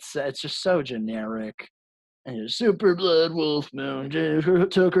life. It's just so generic. And you're Super Blood Wolf Moon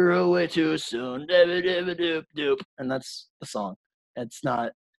took her away too soon. And that's the song. It's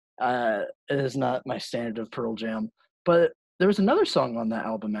not it is not my standard of Pearl Jam. But there was another song on that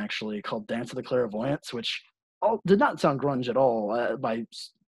album actually called Dance of the Clairvoyants, which did not sound grunge at all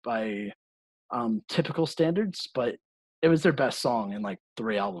by typical standards, but it was their best song in like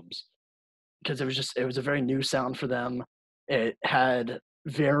 3 albums because it was a very new sound for them. It had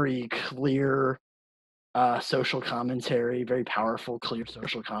very clear social commentary, very powerful, clear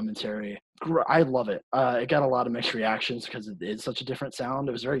social commentary. I love it. It got a lot of mixed reactions because it is such a different sound.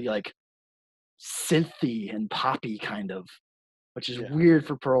 It was very like synthy and poppy kind of, which is Yeah. weird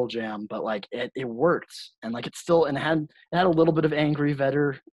for Pearl Jam, but like it worked, and like it's still, and it had a little bit of angry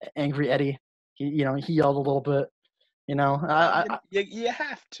Eddie. He yelled a little bit. You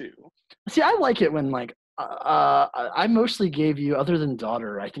have to. See, I like it when like I mostly gave you, other than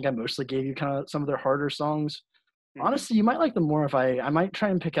Daughter, I think I mostly gave you kind of some of their harder songs. Mhm. Honestly, you might like them more if I might try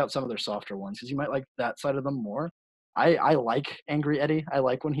and pick out some of their softer ones because you might like that side of them more. I like Angry Eddie. I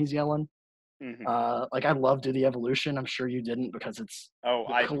like when he's yelling. Mhm. Like I love Do the Evolution. I'm sure you didn't because it's Oh,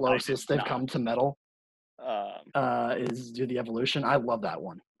 the I did closest they've not. come to metal. Um, Is Do the Evolution. I love that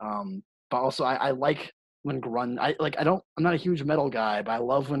one. But also I like when grunge. I'm not a huge metal guy, but I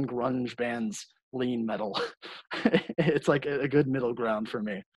love when grunge bands lean metal. It's like a good middle ground for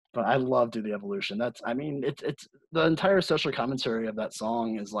me. But I love Do the Evolution. It's the entire social commentary of that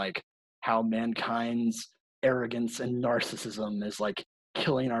song is like how mankind's arrogance and narcissism is like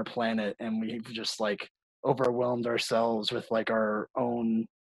killing our planet, and we've just like overwhelmed ourselves with like our own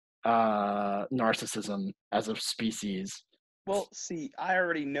narcissism as a species. well, see, I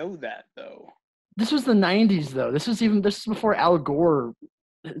already know that though. This was the 90s though. This is before Al Gore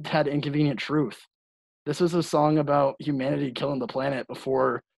had Inconvenient Truth. This was a song about humanity killing the planet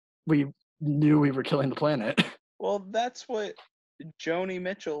before we knew we were killing the planet. Well, that's what Joni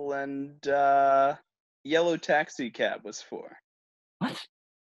Mitchell and Yellow Taxi Cab was for. What?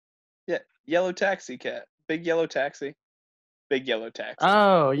 Yeah, Yellow Taxi Cab, Big Yellow Taxi, Big Yellow Taxi.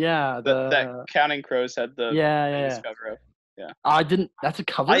 Oh yeah, That the Counting Crows had the yeah, yeah, famous yeah. cover of. Yeah. I didn't. That's a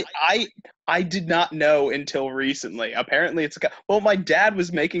cover. I did not know until recently. Apparently, well. My dad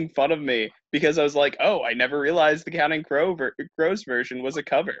was making fun of me because I was like, "Oh, I never realized the Crows version was a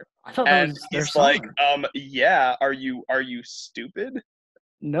cover." I thought that And was their he's like, song. Yeah. Are you stupid?"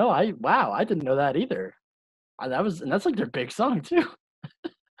 No, wow, I didn't know that either. And that's like their big song too.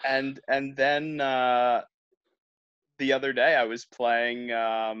 And then the other day I was playing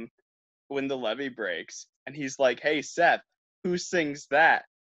When the Levee Breaks, and he's like, "Hey Seth, who sings that?"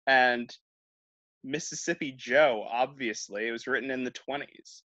 And Mississippi Joe, obviously, it was written in the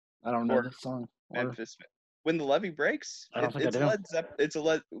 20s I don't know or this song or Memphis. When the Levee Breaks? I don't think I It's do.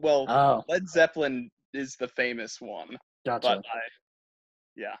 Oh, Led Zeppelin is the famous one, but gotcha.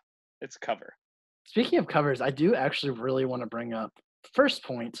 yeah, it's a cover. Speaking of covers, I do actually really want to bring up first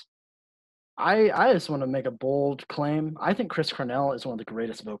point. I just want to make a bold claim. I think Chris Cornell is one of the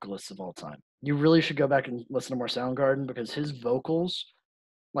greatest vocalists of all time. You really should go back and listen to more Soundgarden because his vocals,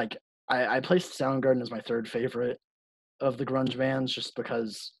 like I placed Soundgarden as my third favorite of the grunge bands just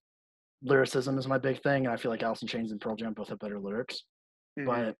because lyricism is my big thing, and I feel like Alice in Chains and Pearl Jam both have better lyrics. Hmm.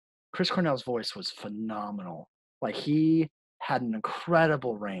 But Chris Cornell's voice was phenomenal. Like he had an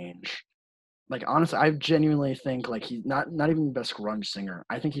incredible range. Like honestly, I genuinely think like he's not even the best grunge singer.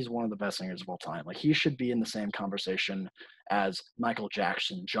 I think he's one of the best singers of all time. Like he should be in the same conversation as Michael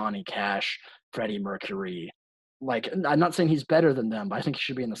Jackson, Johnny Cash, Freddie Mercury. Like I'm not saying he's better than them, but I think he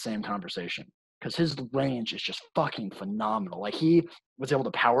should be in the same conversation because his range is just fucking phenomenal. Like he was able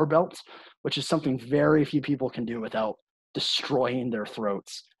to power belt, which is something very few people can do without destroying their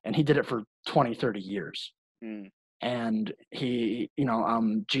throats, and he did it for 20, 30 years. Mm. And he,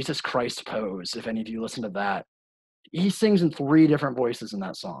 Jesus Christ Pose, if any of you listen to that, he sings in 3 different voices in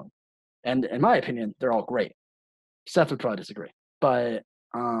that song. And in my opinion, they're all great. Seth would probably disagree, but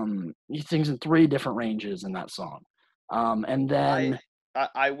he sings in 3 different ranges in that song. And I then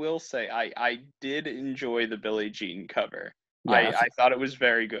I will say I did enjoy the Billie Jean cover. yeah, I thought it was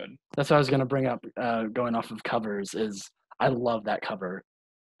very good. that's what I was going to bring up. Going off of covers, is I love that cover.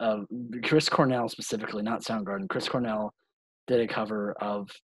 Chris Cornell specifically, not Soundgarden. Chris Cornell did a cover of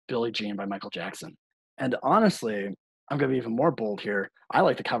Billie Jean by Michael Jackson. And honestly, I'm going to be even more bold here. I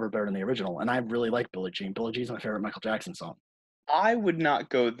like the cover better than the original, and I really like Billie Jean. Billie Jean's my favorite Michael Jackson song. I would not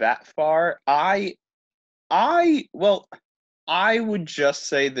go that far. Well, I would just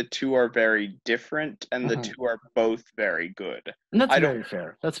say the two are very different and the Mhm. two are both very good. And that's I don't very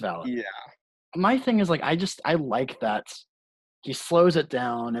fair. That's valid. Yeah. My thing is like I like that he slows it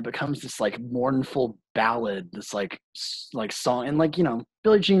down. It becomes this like mournful ballad, this like song, and like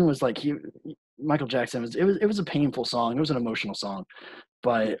Billie Jean was like Michael Jackson was a painful song. It was an emotional song, Yeah.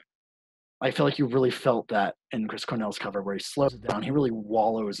 but I feel like you really felt that in Chris Cornell's cover where he slows it down. He really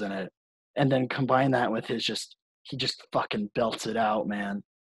wallows in it, and then combine that with he just fucking belts it out, man.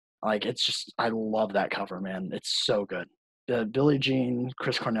 Like it's just I love that cover, man. It's so good. The Billie Jean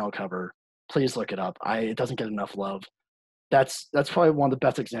Chris Cornell cover. Please look it up. It doesn't get enough love. That's probably one of the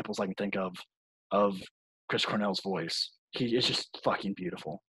best examples I can think of Chris Cornell's voice. He is just fucking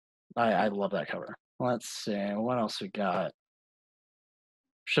beautiful. I love that cover. Let's see what else we got.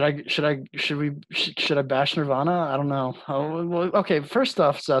 Should I bash Nirvana? I don't know. Oh, well, okay, first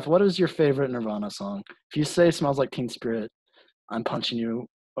off, Seth, what is your favorite Nirvana song? If you say "Smells Like Teen Spirit," I'm punching you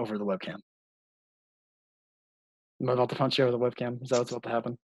over the webcam. Am I about to punch you over the webcam? Is that what's about to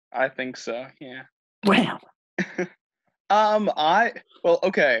happen? I think so. Yeah. Wham!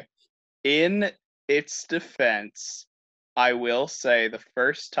 Okay. In its defense, I will say the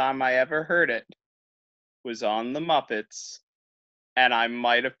first time I ever heard it was on the Muppets, and I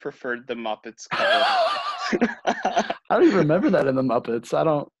might have preferred the Muppets cover. I don't even remember that in the Muppets. I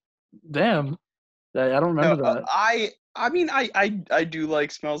don't. Damn. I don't No, remember that. I mean I do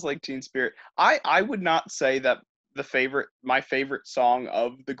like Smells Like Teen Spirit. I would not say that my favorite song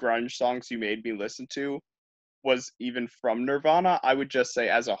of the grunge songs you made me listen to was even from Nirvana. I would just say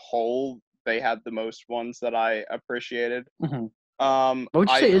as a whole they had the most ones that I appreciated. Hmm. What would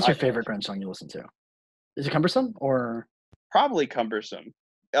you say is I your favorite grunge song you listen to? Is it Cumbersome or? Probably Cumbersome.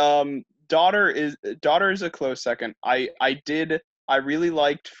 Daughter is a close second. I really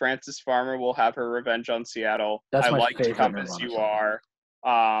liked Frances Farmer Will Have Her Revenge on Seattle. That's I my liked favorite Come As Nirvana You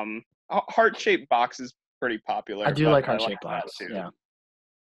song. Are. Heart Shaped Box is pretty I popular, do but like I Heart like Shaped that Box. too. Yeah.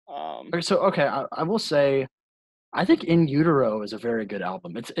 Um, Okay, so okay, I will say I think In Utero is a very good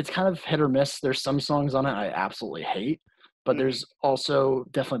album. It's kind of hit or miss. There's some songs on it I absolutely hate, but mhm. there's also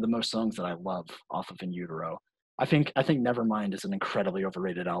definitely the most songs that I love off of In Utero. I think Nevermind is an incredibly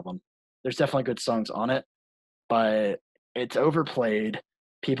overrated album. There's definitely good songs on it, but it's overplayed.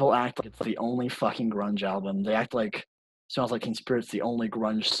 People act like it's the only fucking grunge album. They act like Smells Like Teen Spirit's the only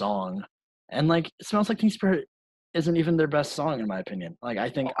grunge song. And like Smells Like Teen Spirit isn't even their best song in my opinion. Like I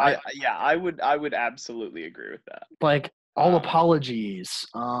think Yeah, I would absolutely agree with that. like All Um, Apologies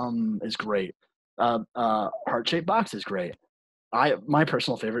is great. Heart Shaped Box is great. My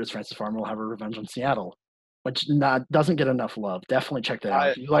personal favorite is Francis Farmer Will Have Her Revenge on Seattle, which doesn't get enough love. Definitely check that out I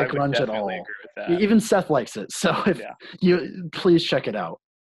if you I like would grunge at definitely all. agree with that. Even Seth likes it, so if Yeah. you please check it out.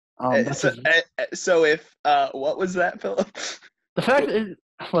 That's his, So if what was that, Philip? the fact What is,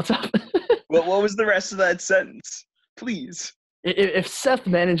 what's up? what was the rest of that sentence? Please. If Seth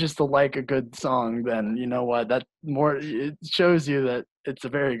manages to like a good song, then you know what? That more it shows you that it's a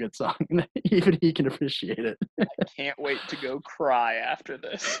very good song. Even he can appreciate it. Can't wait to go cry after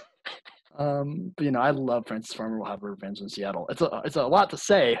this. But I love Francis Farmer Will Have Revenge in Seattle. It's a lot to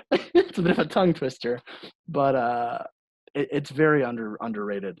say. It's a bit of a tongue twister, but it's very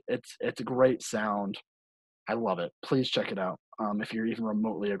underrated. It's a great sound. I love it. Please check it out. If you're even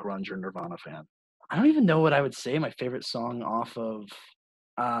remotely a grunge or Nirvana fan. I don't even know what I would say my favorite song off of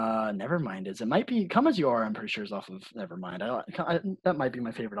Nevermind is. It might be Come As You Are, I'm pretty sure is off of Nevermind. That might be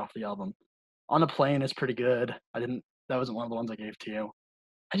my favorite off the album. On a Plane is pretty good. That wasn't one of the ones I gave to you.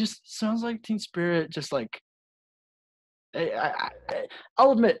 I just sounds like Teen Spirit, just like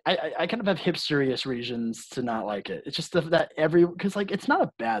I'll admit I kind of have hipsterious reasons to not like it. It's just that because like it's not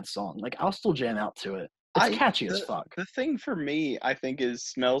a bad song. Like I'll still jam out to it. It's catchy as fuck. The thing for me, I think, is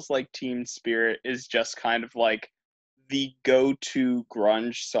Smells Like Teen Spirit is just kind of like the go-to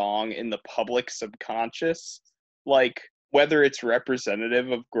grunge song in the public subconscious. Like, whether it's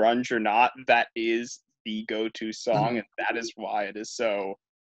representative of grunge or not, that is the go-to song, and that is why it is so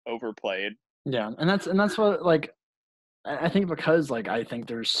overplayed. Yeah, and that's what, like, I think because, like, I think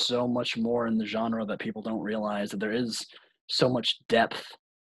there's so much more in the genre that people don't realize, that there is so much depth.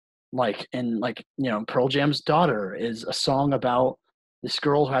 Like, Pearl Jam's Daughter is a song about this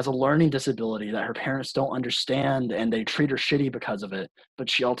girl who has a learning disability that her parents don't understand, and they treat her shitty because of it. But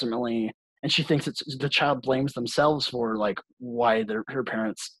she ultimately, and she thinks the child blames themselves for, like, why her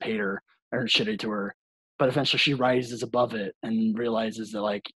parents hate her or are shitty to her. But eventually she rises above it and realizes that,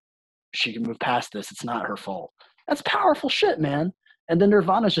 like, she can move past this. It's not her fault. That's powerful shit, man. And then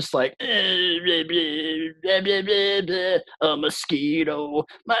Nirvana's just like, a mosquito,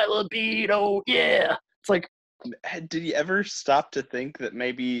 my libido, yeah. It's like, did you ever stop to think that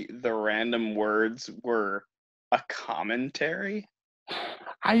maybe the random words were a commentary?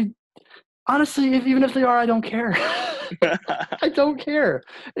 I honestly, even if they are, I don't care. I don't care.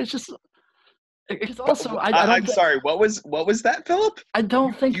 It's just, it's also, I'm sorry. What was that, Philip? I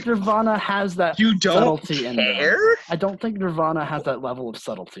don't think Nirvana has that subtlety in them. I don't think Nirvana has that level of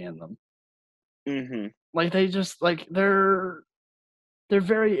subtlety in them. Mm-hmm. Like they just like they're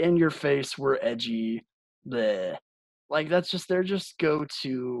very in your face. We're edgy. Bleh. Like they're just go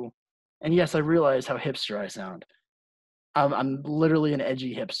to. And yes, I realize how hipster I sound. I'm literally an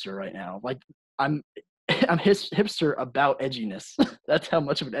edgy hipster right now. Like I'm hipster about edginess. That's how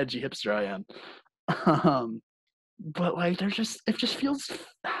much of an edgy hipster I am. But like it just feels.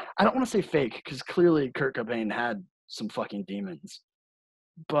 I don't want to say fake because clearly Kurt Cobain had some fucking demons.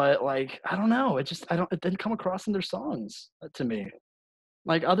 But like I don't know, it didn't come across in their songs to me.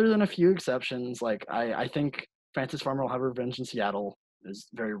 Like other than a few exceptions, like I think Francis Farmer Will Have Revenge in Seattle is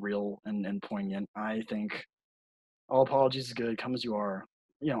very real and poignant. I think All Apologies is good, Come As You Are,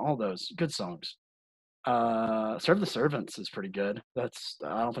 all those good songs. Serve the Servants is pretty good. I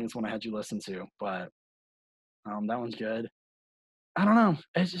don't think it's one I had you listen to, but that one's good. I don't know.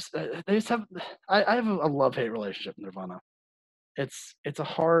 It's just they just have. I have a love-hate relationship with Nirvana. It's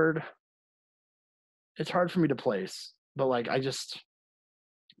hard for me to place, but like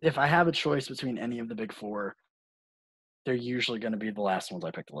if I have a choice between any of the big four, they're usually going to be the last ones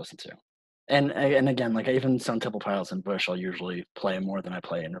I pick to listen to. And again, like even Stone Temple Pilots and Bush, I'll usually play more than I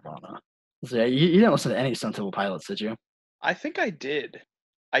play in Nirvana. So yeah, you didn't listen to any Stone Temple Pilots, did you? I think I did.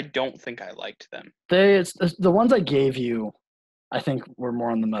 I don't think I liked them. The ones I gave you, I think were more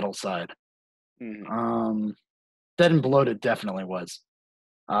on the metal side. Mm-hmm. Dead and Bloated definitely was.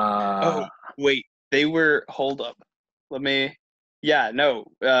 Oh wait, they were. Hold up, let me. Yeah, no.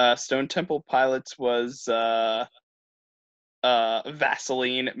 Stone Temple Pilots was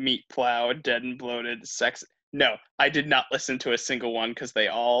Vaseline, Meat Plow, Dead and Bloated, Sex. No, I did not listen to a single one because they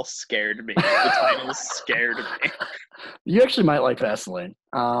all scared me. The titles scared me. You actually might like Vaseline.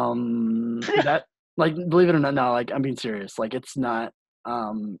 That, like, believe it or not, no, like I'm being serious. Like it's not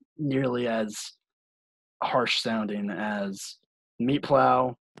nearly as harsh sounding as Meat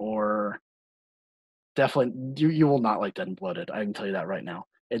Plow, or definitely you will not like Dead and Bloated. I can tell you that right now.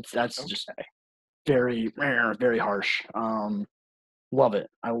 That's okay. Just very very harsh. Love it.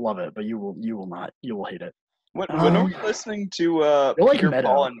 I love it, but you will not. You will hate it. When are we listening to Peter,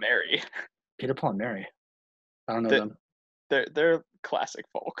 Paul, and Mary? Peter, Paul, and Mary. I don't know them. They're classic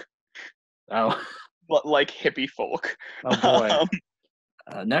folk. Oh. Like hippie folk. Oh boy.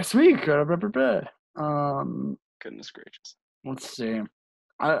 Next week. Goodness gracious. Let's see.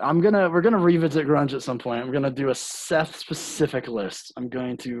 We're gonna revisit grunge at some point. I'm gonna do a Seth specific list. I'm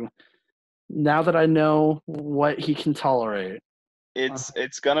going to, now that I know what he can tolerate.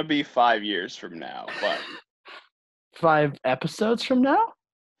 It's gonna be 5 years from now, but 5 episodes from now?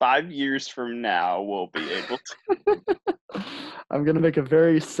 5 years from now, we'll be able to. I'm gonna make a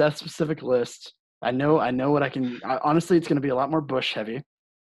very Seth specific list. I know what I can. Honestly, it's gonna be a lot more Bush heavy.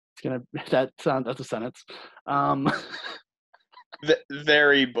 It's gonna that's a sentence. Um,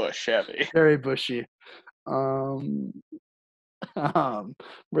 Very Bush heavy. very bushy. Um,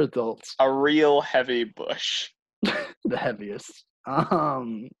 we're adults. A real heavy Bush. The heaviest.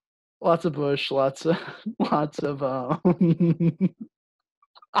 Lots of Bush. Lots of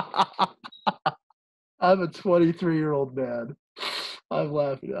I'm a 23-year-old man. I'm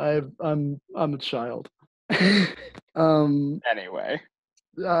laughing. I'm a child. Anyway.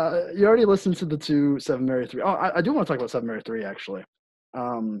 You already listened to the 2 Seven Mary 3. Oh, I do want to talk about Seven Mary 3 actually.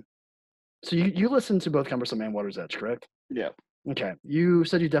 So you listened to both Cumbersome and Water's Edge, correct? Yeah. Okay. You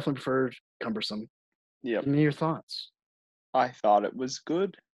said you definitely preferred Cumbersome. Yep. Give me your thoughts. I thought it was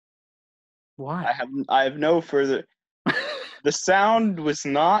good. Why? I have no further. The sound was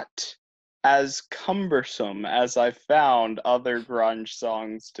not as cumbersome as I found other grunge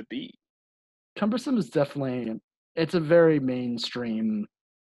songs to be. Cumbersome is definitely, it's a very mainstream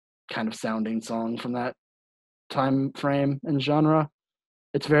kind of sounding song from that time frame and genre.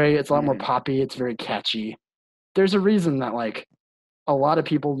 It's a lot more poppy. It's very catchy. There's a reason that like a lot of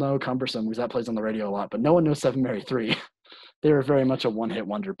people know Cumbersome because that plays on the radio a lot, but no one knows Seven Mary 3. They were very much a one-hit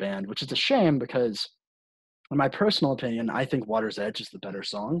wonder band, which is a shame because, in my personal opinion, I think Water's Edge is the better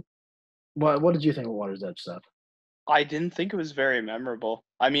song. What did you think of Water's Edge, Seth? I didn't think it was very memorable.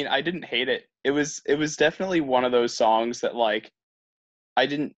 I mean, I didn't hate it. It was definitely one of those songs that like I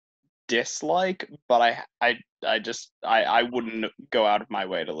didn't dislike, but I wouldn't go out of my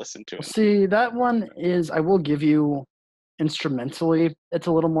way to listen to it. See, that one is, I will give you, instrumentally, it's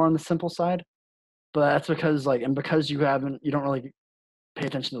a little more on the simple side, but that's because because you don't really pay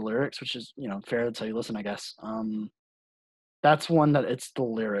attention to the lyrics, which is, fair. That's how you listen, I guess. That's one that it's the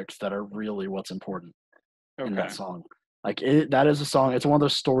lyrics that are really what's important in that song. That is a song. It's one of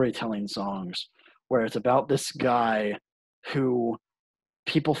those storytelling songs where it's about this guy who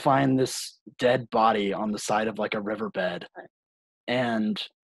people find this dead body on the side of like a riverbed, and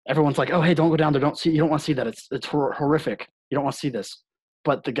everyone's like, "Oh, hey, don't go down there. You don't want to see that. It's horrific. You don't want to see this."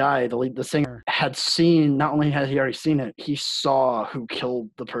 But the guy, the singer, had seen. Not only had he already seen it, he saw who killed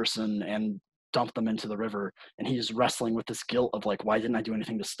the person and dumped them into the river, and he's wrestling with this guilt of like, why didn't I do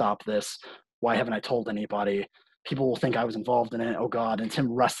anything to stop this? Why haven't I told anybody? People will think I was involved in it. Oh God! And it's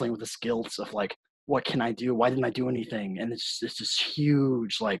him wrestling with this guilt of like, what can I do? Why didn't I do anything? And it's this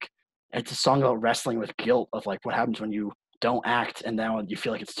huge like, it's a song about wrestling with guilt of like what happens when you don't act and now you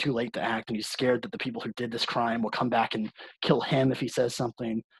feel like it's too late to act and he's scared that the people who did this crime will come back and kill him if he says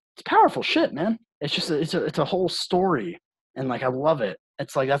something. It's powerful shit, man. It's just it's a whole story, and like I love it.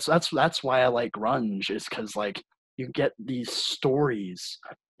 It's like that's why I like grunge, is because like you get these stories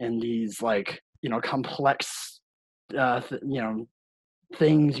and these like complex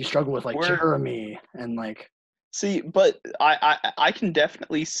things you struggle with, like Jeremy and like. See, but I can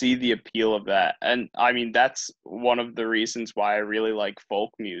definitely see the appeal of that. And I mean, that's one of the reasons why I really like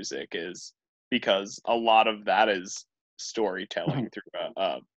folk music, is because a lot of that is storytelling through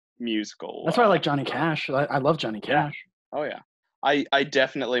a musical. That's why I like Johnny Cash. I love Johnny Cash. Yeah. Oh, yeah. I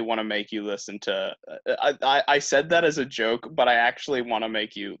definitely want to make you listen to. I said that as a joke, but I actually want to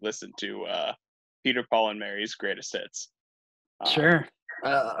make you listen to Peter, Paul, and Mary's Greatest Hits. Sure.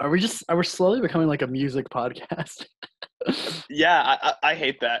 Are we slowly becoming like a music podcast? Yeah, I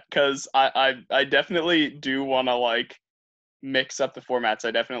hate that because I definitely do want to like mix up the formats. I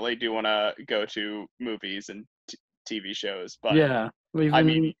definitely do want to go to movies and TV shows, but yeah, I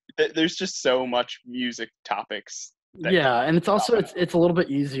mean, there's just so much music topics. Yeah, and it's also it's a little bit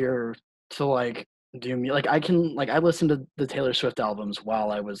easier to like do me like I listened to the Taylor Swift albums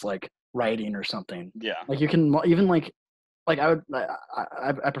while I was like writing or something. Yeah, like you can even like I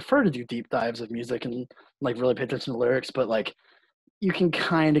prefer to do deep dives of music and like really pay attention to the lyrics, but like you can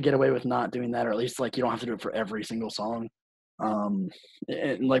kind of get away with not doing that, or at least like you don't have to do it for every single song. And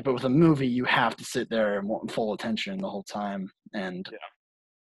like, but with a movie, you have to sit there and want full attention the whole time. And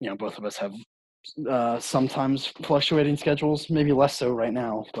both of us have sometimes fluctuating schedules, maybe less so right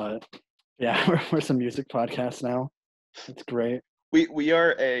now, but yeah, we're some music podcast now. It's great. We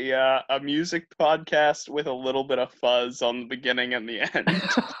are a music podcast with a little bit of fuzz on the beginning and the end.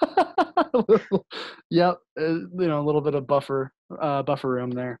 Yep, a little bit of buffer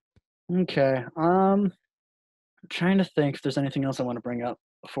room there. Okay. I'm trying to think if there's anything else I want to bring up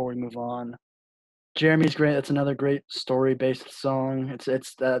before we move on. Jeremy's great. That's another great story-based song.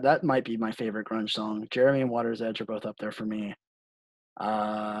 It's that might be my favorite grunge song. Jeremy and Water's Edge are both up there for me.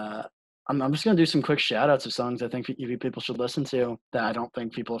 I'm I'm just gonna do some quick shout outs of songs I think you people should listen to that I don't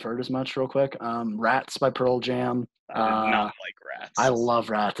think people have heard as much. Real quick, "Rats" by Pearl Jam. I did not Uh, like I Rats. love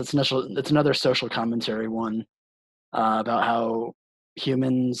Rats. It's another social commentary one about how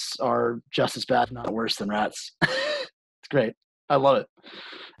humans are just as bad, if not worse, than rats. It's great. I love it,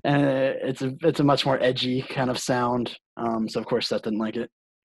 and it's a much more edgy kind of sound. So of course Seth didn't like it.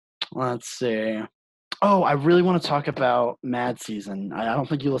 Let's see. Oh, I really want to talk about Mad Season. I don't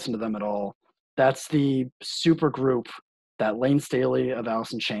think you listen to them at all. That's the super group that Lane Staley of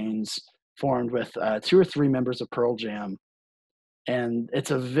Alice in Chains formed with two or three members of Pearl Jam. And it's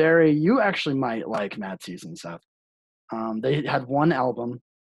a very, you actually might like Mad Season, Seth. They had one album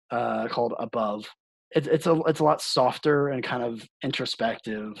called Above. It's a lot softer and kind of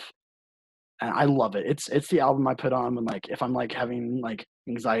introspective, and I love it. It's the album I put on when like if I'm like having like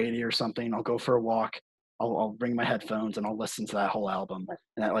anxiety or something, I'll go for a walk. I'll bring my headphones and I'll listen to that whole album,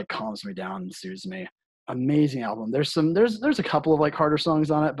 and that like calms me down and soothes me. Amazing album. There's a couple of like harder songs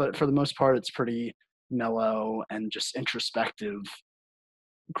on it, but for the most part, it's pretty mellow and just introspective.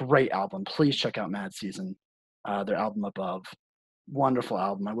 Great album. Please check out Mad Season, their album Above. Wonderful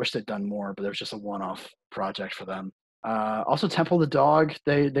album. I wish they'd done more, but there was just a one-off project for them. Also, Temple the Dog.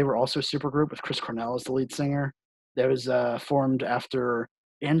 They were also a supergroup with Chris Cornell as the lead singer. That was formed after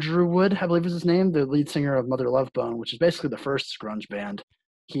Andrew Wood, I believe is his name, the lead singer of Mother Love Bone, which is basically the first grunge band.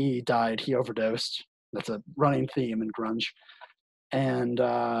 He died. He overdosed. That's a running theme in grunge. And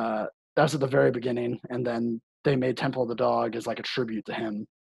that was at the very beginning. And then they made Temple of the Dog as like a tribute to him.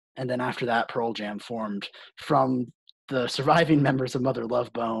 And then after that, Pearl Jam formed from the surviving members of Mother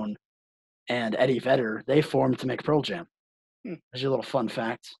Love Bone and Eddie Vedder. They formed to make Pearl Jam. Hmm. There's your little fun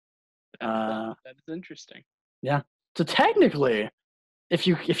fact. That is interesting. Yeah. So technically, if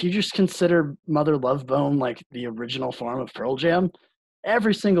you just consider Mother Love Bone like the original form of Pearl Jam,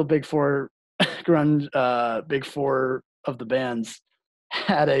 every single Big Four grunge, Big Four of the bands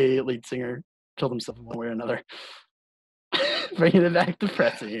had a lead singer killed himself in one way or another. Bringing it back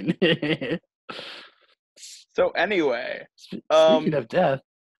depressing. So anyway, Speaking of death,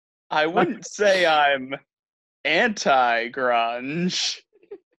 I wouldn't say I'm anti-grunge,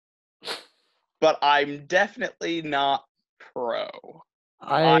 but I'm definitely not pro.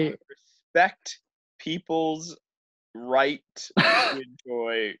 I respect people's right to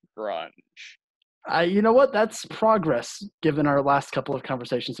enjoy grunge. You know what? That's progress given our last couple of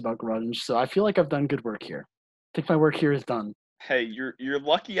conversations about grunge. So I feel like I've done good work here. I think my work here is done. Hey, you're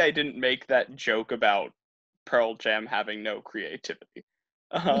lucky I didn't make that joke about Pearl Jam having no creativity.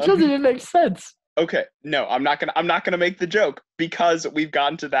 It doesn't even make sense. Okay, no, I'm not gonna make the joke because we've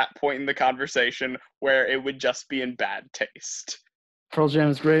gotten to that point in the conversation where it would just be in bad taste. Pearl Jam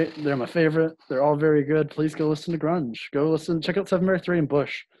is great. They're my favorite. They're all very good. Please go listen to grunge. Check out Seven Mary 3 and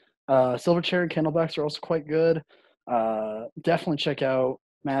Bush. Silverchair and Candlebacks are also quite good. Definitely check out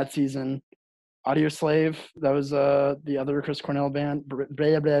Mad Season. Audio Slave, that was the other Chris Cornell band.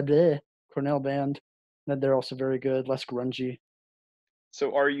 Cornell band. They're also very good, less grungy.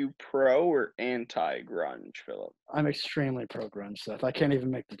 So are you pro or anti-grunge, Philip? I'm extremely pro grunge, Seth. I can't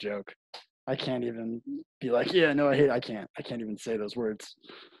even make the joke. I can't even be like, yeah, no, I hate it. I can't even say those words.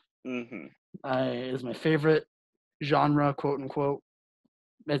 Mm-hmm. It is my favorite genre, quote unquote.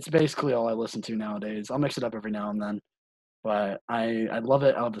 It's basically all I listen to nowadays. I'll mix it up every now and then. But I love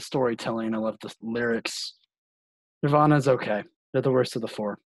it. I love the storytelling. I love the lyrics. Nirvana's okay. They're the worst of the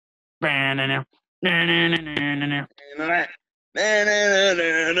four. A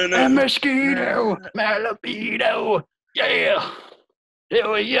mosquito, my libido, yeah.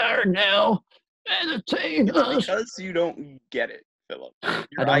 Here we are now. It's because you don't get it, Philip.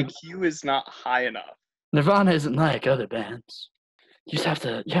 Your IQ is not high enough. Nirvana isn't like other bands. You have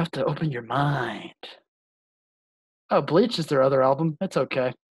to open your mind. Oh, Bleach is their other album. That's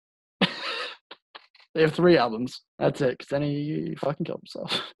okay. They have 3 albums. That's it. Because then he fucking killed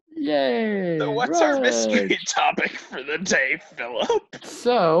himself. Yay! So what's our mystery topic for the day, Philip?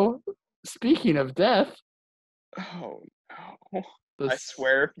 So, speaking of death. Oh no! I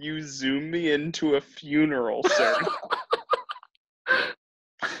swear, if you zoom me into a funeral service.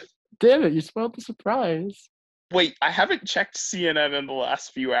 Damn it! You spoiled the surprise. Wait, I haven't checked CNN in the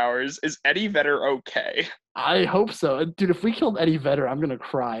last few hours. Is Eddie Vedder okay? I hope so. Dude, if we killed Eddie Vedder, I'm gonna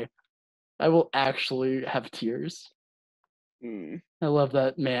cry. I will actually have tears. I love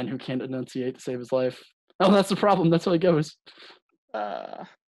that man who can't enunciate to save his life. Oh, that's the problem. That's how it goes.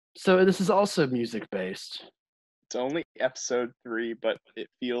 So this is also music-based. It's only episode 3, but it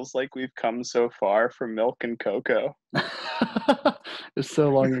feels like we've come so far from Milk and Cocoa. It's so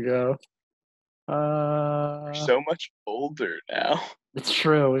long ago. We're Uh, so much older now. it's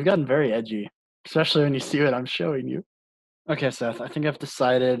true. We've gotten very edgy, especially when you see what I'm showing you. Okay, Seth, I think I've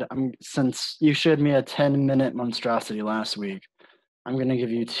decided. Since you showed me a 10-minute monstrosity last week, I'm gonna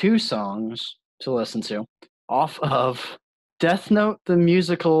give you two songs to listen to off of Death Note, the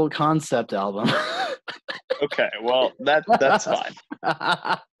musical concept album. Okay, well that's fine.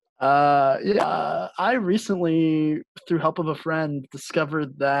 Yeah, I recently, through help of a friend,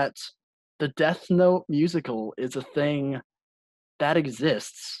 discovered that the Death Note musical is a thing that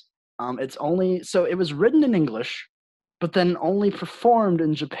exists. It's only so it was written in English, but then only performed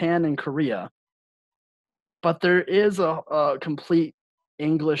in Japan and Korea. But there is a complete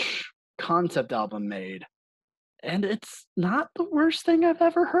English concept album made, and it's not the worst thing I've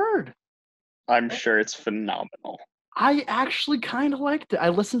ever heard. I'm sure it's phenomenal. I actually kind of liked it. I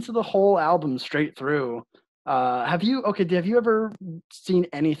listened to the whole album straight through. Have you? Okay, have you ever seen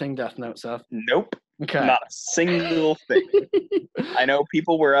anything Death Note, Seth? Nope, Okay. not a single thing. I know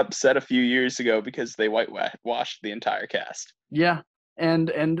people were upset a few years ago because they whitewashed the entire cast. Yeah,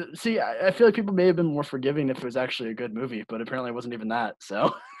 and see, I feel like people may have been more forgiving if it was actually a good movie, but apparently it wasn't even that.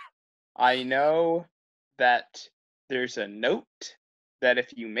 So I know that there's a note that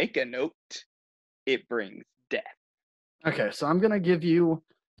if you make a note, it brings death. okay, so I'm gonna give you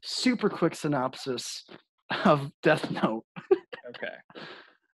super quick synopsis of Death Note. Okay.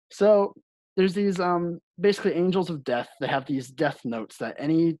 So there's these basically angels of death. They have these death notes that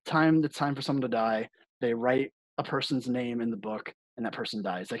any time it's time for someone to die, they write a person's name in the book and that person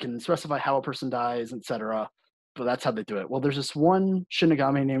dies. They can specify how a person dies, etc. But that's how they do it. Well, there's this one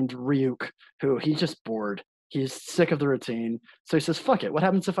Shinigami named Ryuk who he's just bored. He's sick of the routine. So he says, fuck it. What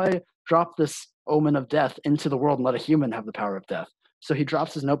happens if I drop this omen of death into the world and let a human have the power of death? So he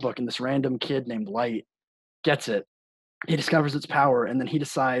drops his notebook and this random kid named Light gets it. He discovers its power and then he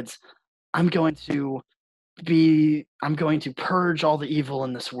decides, I'm going to I'm going to purge all the evil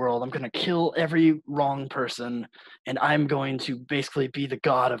in this world. I'm going to kill every wrong person, and I'm going to basically be the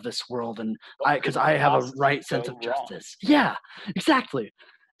god of this world. And What because could I have a possibly right sense go of wrong? justice. Yeah, exactly.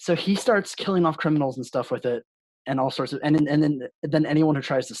 So he starts killing off criminals and stuff with it, and all sorts of, and then anyone who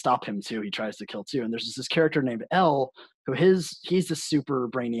tries to stop him too, he tries to kill too. And there's this character named L, who he's this super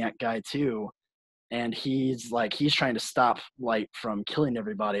brainiac guy too, and he's trying to stop Light from killing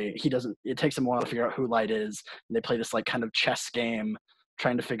everybody. He doesn't. It takes him a while to figure out who Light is, and they play this like kind of chess game,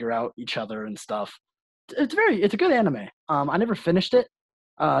 trying to figure out each other and stuff. It's a good anime. I never finished it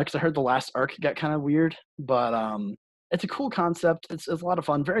because I heard the last arc got kind of weird, but it's a cool concept. It's a lot of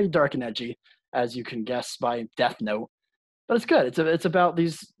fun, very dark and edgy, as you can guess by Death Note. But it's good. It's about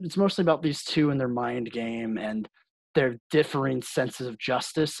these. It's mostly about these two and their mind game and their differing senses of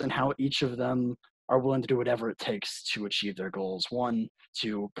justice and how each of them are willing to do whatever it takes to achieve their goals. One,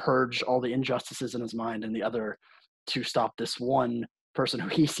 to purge all the injustices in his mind, and the other, to stop this one person who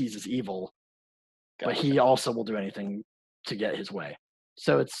he sees as evil, but Gotcha. he also will do anything to get his way.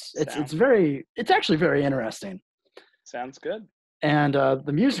 So Sound, it's actually very interesting. sounds good. And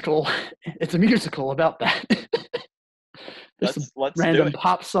the musical, it's a musical about that. There's some Let's do random it.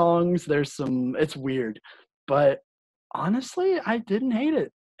 pop songs. There's some. It's weird, but honestly, I didn't hate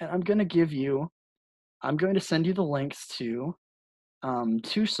it. And I'm going to send you the links to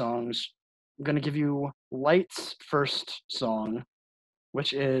two songs. I'm going to give you Light's first song,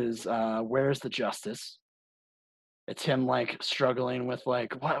 which is "Where's the Justice." It's him like struggling with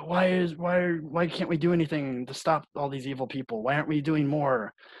like why can't we do anything to stop all these evil people? Why aren't we doing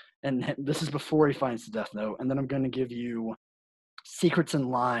more? And this is before he finds the Death Note. And then I'm going to give you Secrets and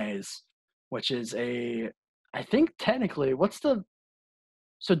Lies, which is I think technically,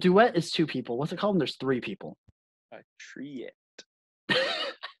 so duet is two people. What's it called when there's three people? A tree.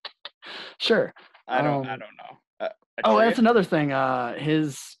 Sure. I don't Um, know. A oh, tree. that's another thing.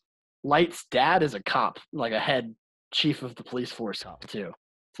 His Light's dad is a cop, like a head chief of the police force cop too.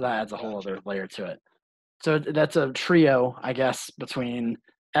 So that adds a whole Gotcha. other layer to it. So that's a trio, I guess, between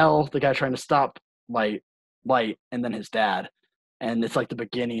L, the guy trying to stop Light, and then his dad. And it's like the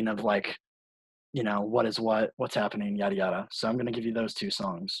beginning of like, what is what's happening, yada yada. So I'm gonna give you those two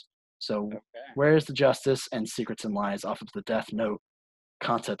songs. So Okay. Where is the Justice and Secrets and Lies off of the Death Note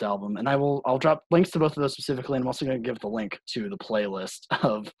concept album. And I'll drop links to both of those specifically, and I'm also gonna give the link to the playlist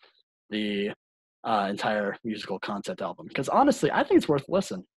of the entire musical concept album. Because honestly, I think it's worth a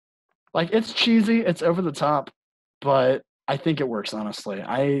listen. Like it's cheesy, it's over the top, but I think it works honestly.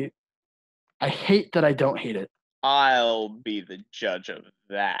 I hate that I don't hate it. I'll be the judge of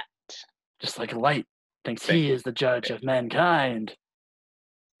that. Just like Light thinks Thank he is the judge you. of mankind.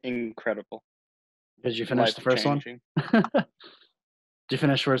 Incredible. Did you finish Life the first one? changing. Did you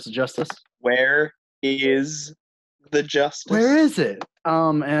finish Where's the Justice? Where is the Where justice? is it?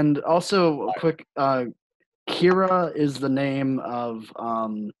 And also a quick, Kira is the name of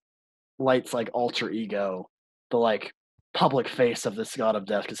Light's like alter ego, the like public face of this god of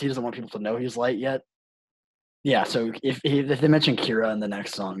death, because he doesn't want people to know he's Light yet. Yeah, so if they mention Kira in the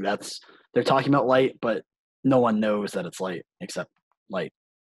next song, that's they're talking about Light, but no one knows that it's Light except Light.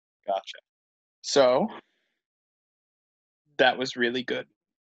 Gotcha. So that was really good.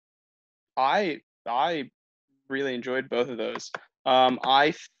 I really enjoyed both of those.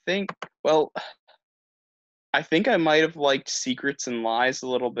 I think well, I think I might have liked Secrets and Lies a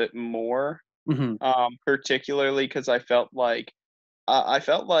little bit more, Hmm. particularly because I felt like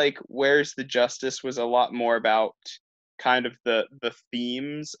Where's the Justice was a lot more about kind of the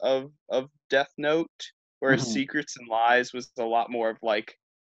themes of Death Note, whereas Hmm. Secrets and Lies was a lot more of like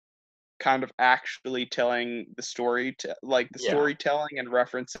kind of actually telling the story to like the Yeah, storytelling and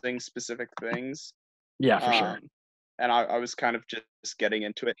referencing specific things. yeah, for sure. Um, and I was kind of just getting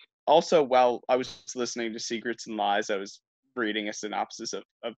into it. Also, while I was listening to Secrets and Lies, I was reading a synopsis of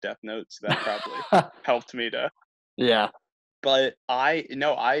Death Note, so that probably helped me to. Yeah. But I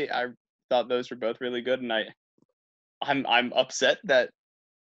no, I thought those were both really good, and I'm upset that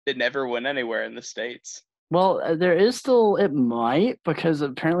it never went anywhere in the states. Well, there is still it might because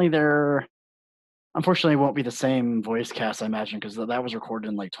apparently there unfortunately won't be the same voice cast I imagine because that was recorded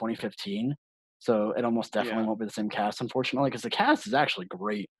in like 2015, so it almost definitely Yeah. won't be the same cast unfortunately because the cast is actually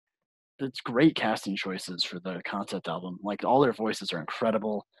great. It's great casting choices for the concept album. Like all their voices are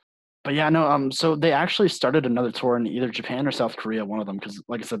incredible. But yeah, no, so they actually started another tour in either Japan or South Korea, one of them, because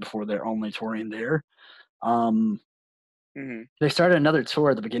like I said before, they're only touring there. Um, Mhm. they started another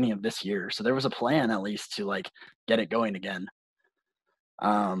tour at the beginning of this year, so there was a plan at least to like get it going again,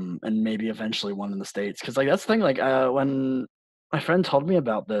 and maybe eventually one in the states. Because like that's the thing, like when my friend told me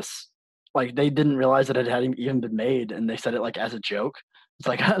about this, like they didn't realize that it hadn't even been made, and they said it like as a joke. It's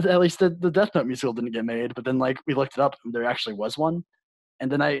like at least the Death Note musical didn't get made, but then like we looked it up, and there actually was one,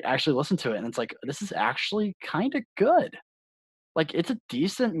 and then I actually listened to it, and it's like this is actually kind of good. Like it's a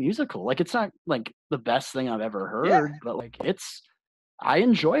decent musical. Like it's not like the best thing I've ever Yeah. heard, but like it's I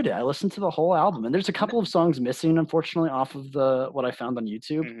enjoyed it. I listened to the whole album, and there's a couple of songs missing, unfortunately, off of the what I found on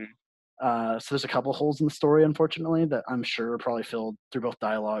YouTube. Mhm. So there's a couple holes in the story, unfortunately, that I'm sure are probably filled through both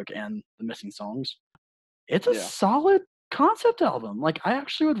dialogue and the missing songs. It's a Yeah. solid concept album. Like I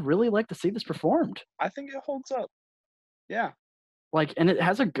actually would really like to see this performed. I think it holds up. Yeah. Like, and it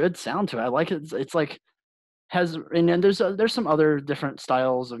has a good sound to it. I like it. It's like has and then there's some other different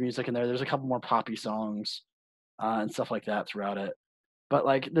styles of music in there. There's a couple more poppy songs and stuff like that throughout it. But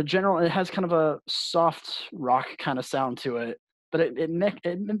like the general, it has kind of a soft rock kind of sound to it. But it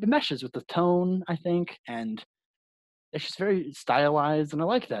meshes with the tone, I think, and it's just very stylized, and I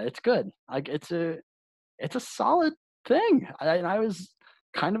like that. It's good. Like it's a solid thing. And I was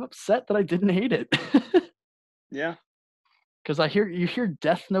kind of upset that I didn't hate it Yeah. because I hear you hear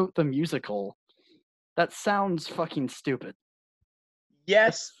Death Note the musical. That sounds fucking stupid.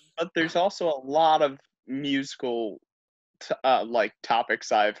 Yes, It's but there's also a lot of musical like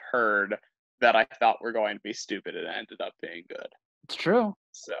topics I've heard that I thought were going to be stupid and ended up being good. it's true.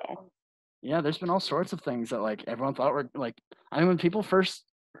 So Yeah, there's been all sorts of things that like everyone thought were like. I mean, when people first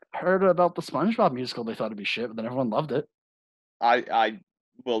heard about the SpongeBob musical, they thought it'd be shit, but then everyone loved it. I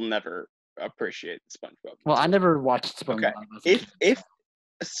will never appreciate the SpongeBob Well, I musical. never watched Okay. SpongeBob as a kid, If so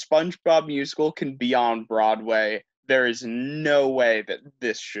a SpongeBob musical can be on Broadway, there is no way that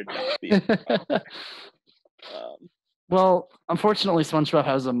this should not be on Broadway. Um, well, unfortunately, SpongeBob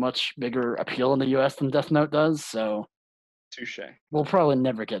has a much bigger appeal in the U.S. than Death Note does, so touche. we'll probably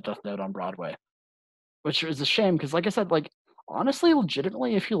never get Death Note on Broadway, which is a shame because, like I said, like honestly,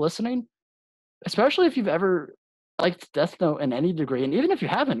 legitimately, if you're listening, especially if you've ever liked Death Note in any degree, and even if you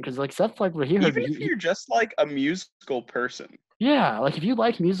haven't, because like Seth, like what he heard, Even if you're just like a musical person. yeah, like if you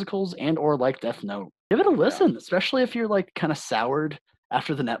like musicals and or like Death Note, give it a Yeah. listen, especially if you're like kind of soured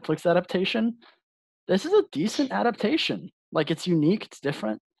after the Netflix adaptation. This is a decent adaptation. Like it's unique, it's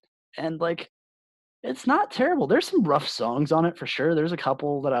different, and like it's not terrible. There's some rough songs on it for sure. There's a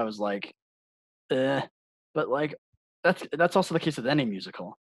couple that I was like, eh, but like that's also the case with any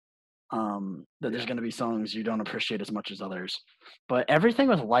musical. That there's Yeah. going to be songs you don't appreciate as much as others. But everything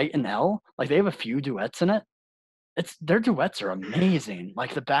with Light and L, like they have a few duets in it. It's their duets are amazing.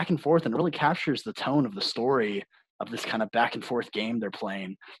 Like the back and forth and it really captures the tone of the story of this kind of back and forth game they're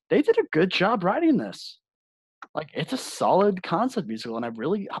playing. They did a good job writing this. Like it's a solid concept musical, and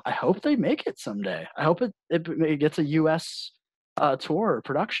I hope they make it someday. I hope it gets a U.S. Tour or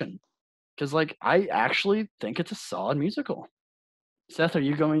production because like I actually think it's a solid musical. Seth, are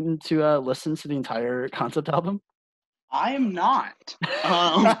you going to listen to the entire concept album? I am not.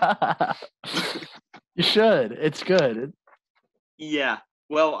 Um, You should. It's good. yeah.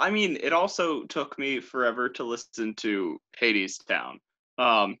 Well, I mean, it also took me forever to listen to Hades Town,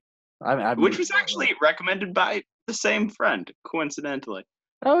 um, I've never which was heard that. Yeah. actually recommended by the same friend, coincidentally.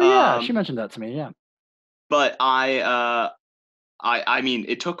 Oh yeah, Um, she mentioned that to me. Yeah. but I mean,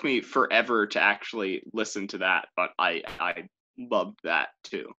 it took me forever to actually listen to that, but I loved that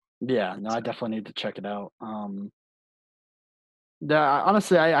too. Yeah. No, I So, definitely need to check it out. Honestly,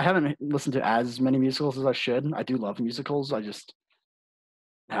 I haven't listened to as many musicals as I should. I do love musicals. I just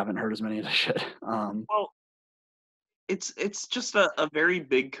haven't heard as many as I should. well, it's just a very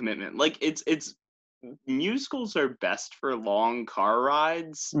big commitment. Like it's musicals are best for long car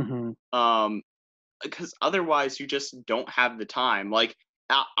rides. Mhm. Um, because otherwise you just don't have the time. Like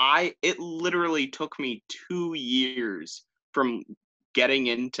it literally took me 2 years from getting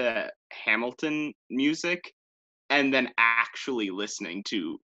into Hamilton music and then actually listening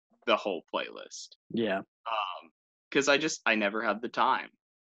to the whole playlist. Yeah. Because I never had the time.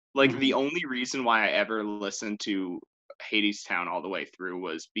 Like the Mhm. only reason why I ever listened to Hades Town all the way through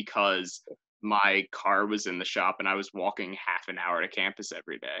was because my car was in the shop and I was walking half an hour to campus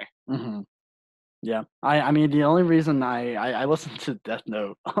every day. Mhm. Yeah. I mean, the only reason I listened to Death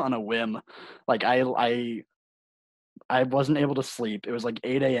Note on a whim, like I wasn't able to sleep. It was like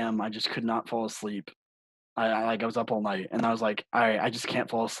 8 a.m. I just could not fall asleep. I was up all night, and I was like, I just can't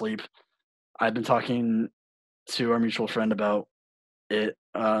fall asleep. I've been talking to our mutual friend about it,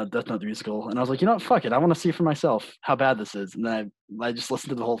 Death Note the musical, and I was like, you know what, fuck it, I want to see for myself how bad this is. And then I just listened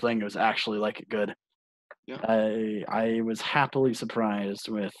to the whole thing. It was actually like good. Yeah. I was happily surprised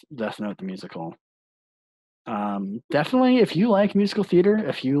with Death Note the musical. Definitely, if you like musical theater,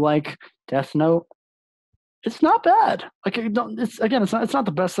 if you like Death Note, it's not bad. Like it's again, it's not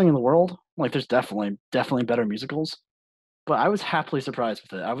the best thing in the world. Like there's definitely better musicals, but I was happily surprised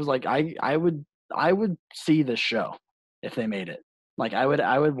with it. I was like, I would see this show if they made it. Like I would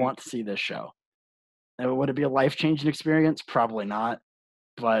Mm. want to see this show. And would it be a life changing experience? Probably not.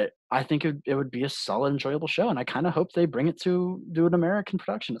 But I think it would be a solid, enjoyable show, and I kind of hope they bring it to do an American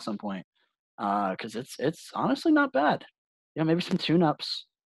production at some point. Because it's honestly not bad. Yeah, maybe some tune ups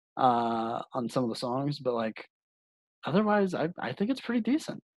on some of the songs, but like otherwise, I think it's pretty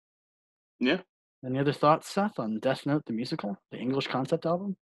decent. Yeah. Any other thoughts, Seth, on Death Note the musical, the English concept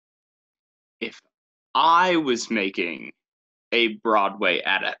album? If I was making a Broadway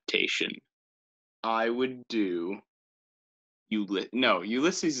adaptation, I would do no,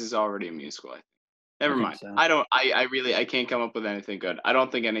 Ulysses is already a musical. I think. I Never think mind. so. I don't. I really. I can't come up with anything good. I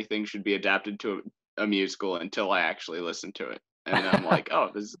don't think anything should be adapted to a musical until I actually listen to it, and then I'm like,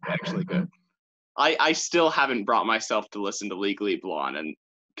 oh, this is actually good. I still haven't brought myself to listen to Legally Blonde, and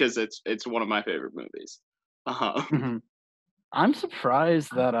because it's one of my favorite movies. Uh, Mhm. I'm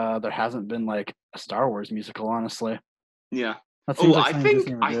surprised that there hasn't been like a Star Wars musical. Honestly, yeah. that Oh, seems like something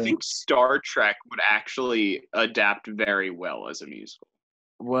Disney would I do. think Star Trek would actually adapt very well as a musical.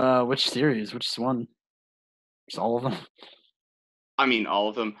 Well, which series? Which one? Just all of them. I mean, all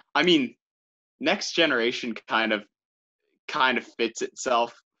of them. I mean, Next Generation kind of fits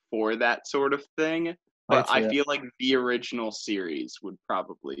itself for that sort of thing, I but could I see it. feel like the original series would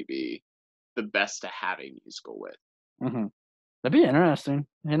probably be the best to have a musical with. Hmm. That'd be interesting.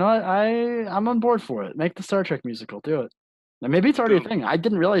 You know what? I'm on board for it. Make the Star Trek musical. Do it. And maybe it's already a Boom. thing. I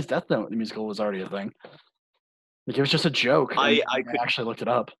didn't realize Death Note the musical was already a thing. Like it was just a joke, and I I could actually looked it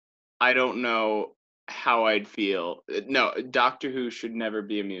up. I don't know how I'd feel. No, Doctor Who should never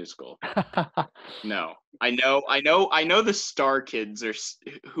be a musical. No. I know the Star Kids or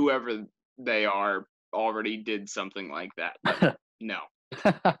whoever they are already did something like that, but no.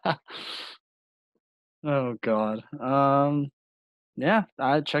 Oh God. Yeah,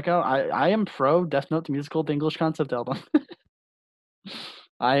 I check out. I am pro Death Note the musical, the English concept album.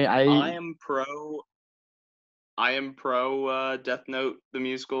 I I am pro Death Note the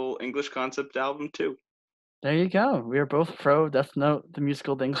musical English concept album too. There you go. We are both pro Death Note the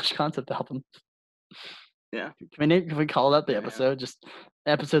musical, the English concept album. Yeah. Can we call that the Yeah, yeah. episode? Just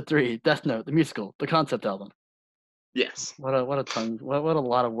episode 3, Death Note the musical, the concept album. Yes. What a tongue. What a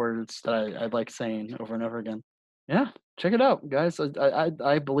lot of words that I like saying over and over again. Yeah, check it out, guys.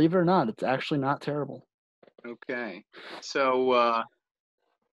 I believe it or not, it's actually not terrible. Okay. So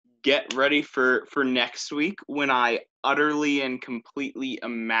get ready for next week when I utterly and completely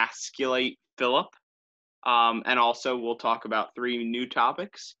emasculate Philip. And also we'll talk about 3 new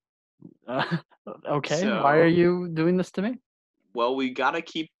topics. Uh, okay, why are So you doing this to me? Well, we gotta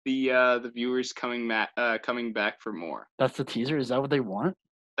keep the viewers coming back for more. That's the teaser. Is that what they want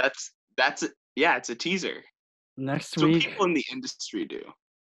That's it. Yeah, it's a teaser. next It's what week? people in the industry do.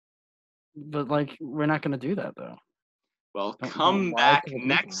 But like, we're not gonna do that though. Well, Don't come lie back to the people.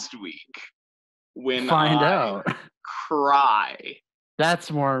 next week when Find I out. cry.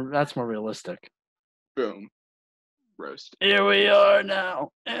 That's more realistic. Boom. Roast. Here we are now.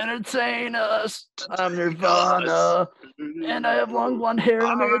 Entertain us. I'm Take us. Nirvana, and I have long blonde hair and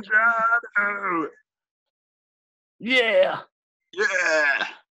I'm I'm a age. shadow. Yeah. Yeah.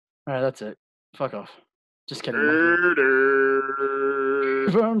 All right, that's it. Fuck off. Just kidding.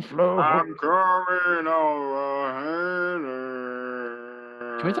 Even flow. I'm coming over.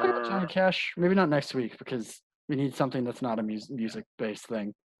 Can we talk about Johnny Cash? Maybe not next week because we need something that's not a music-based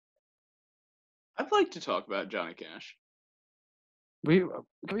thing. I'd like to talk about Johnny Cash. Can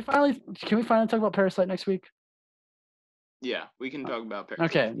we finally talk about Parasite next week? Yeah, we can talk about Parasite.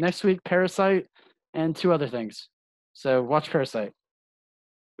 Okay, next week Parasite and 2 other things. So watch Parasite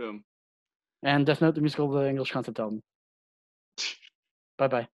Boom. and Death Note the musical, the English concept album. Bye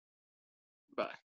bye. Bye.